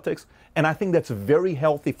of politics. And I think that's very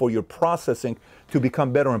healthy for your processing to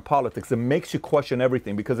become better in politics. It makes you question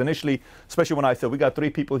everything. Because initially, especially when I said, we got 3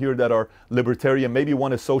 people here that are libertarian, maybe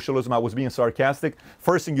one is socialism, I was being sarcastic.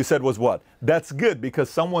 First thing you said was what? That's good, because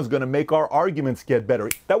someone's going to make our arguments get better.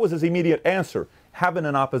 That was his immediate answer, having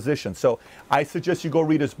an opposition. So I suggest you go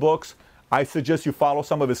read his books. I suggest you follow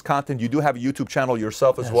some of his content. You do have a YouTube channel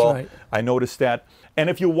yourself as well. Right. I noticed that. And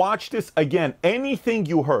if you watch this, again, anything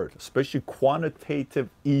you heard, especially quantitative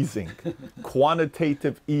easing,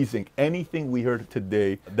 anything we heard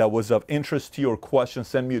today that was of interest to you or question,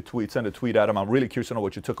 send me a tweet, send a tweet at him. I'm really curious to know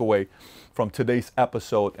what you took away from today's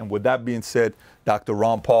episode. And with that being said, Dr.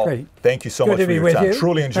 Ron Paul, Great. Thank you so Good much to for be your with time. you.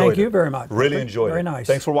 Truly enjoyed it. Thank you very much. Really enjoyed it. Very nice.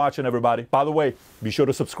 Thanks for watching, everybody. By the way, be sure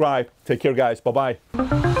to subscribe. Take care, guys.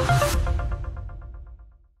 Bye-bye.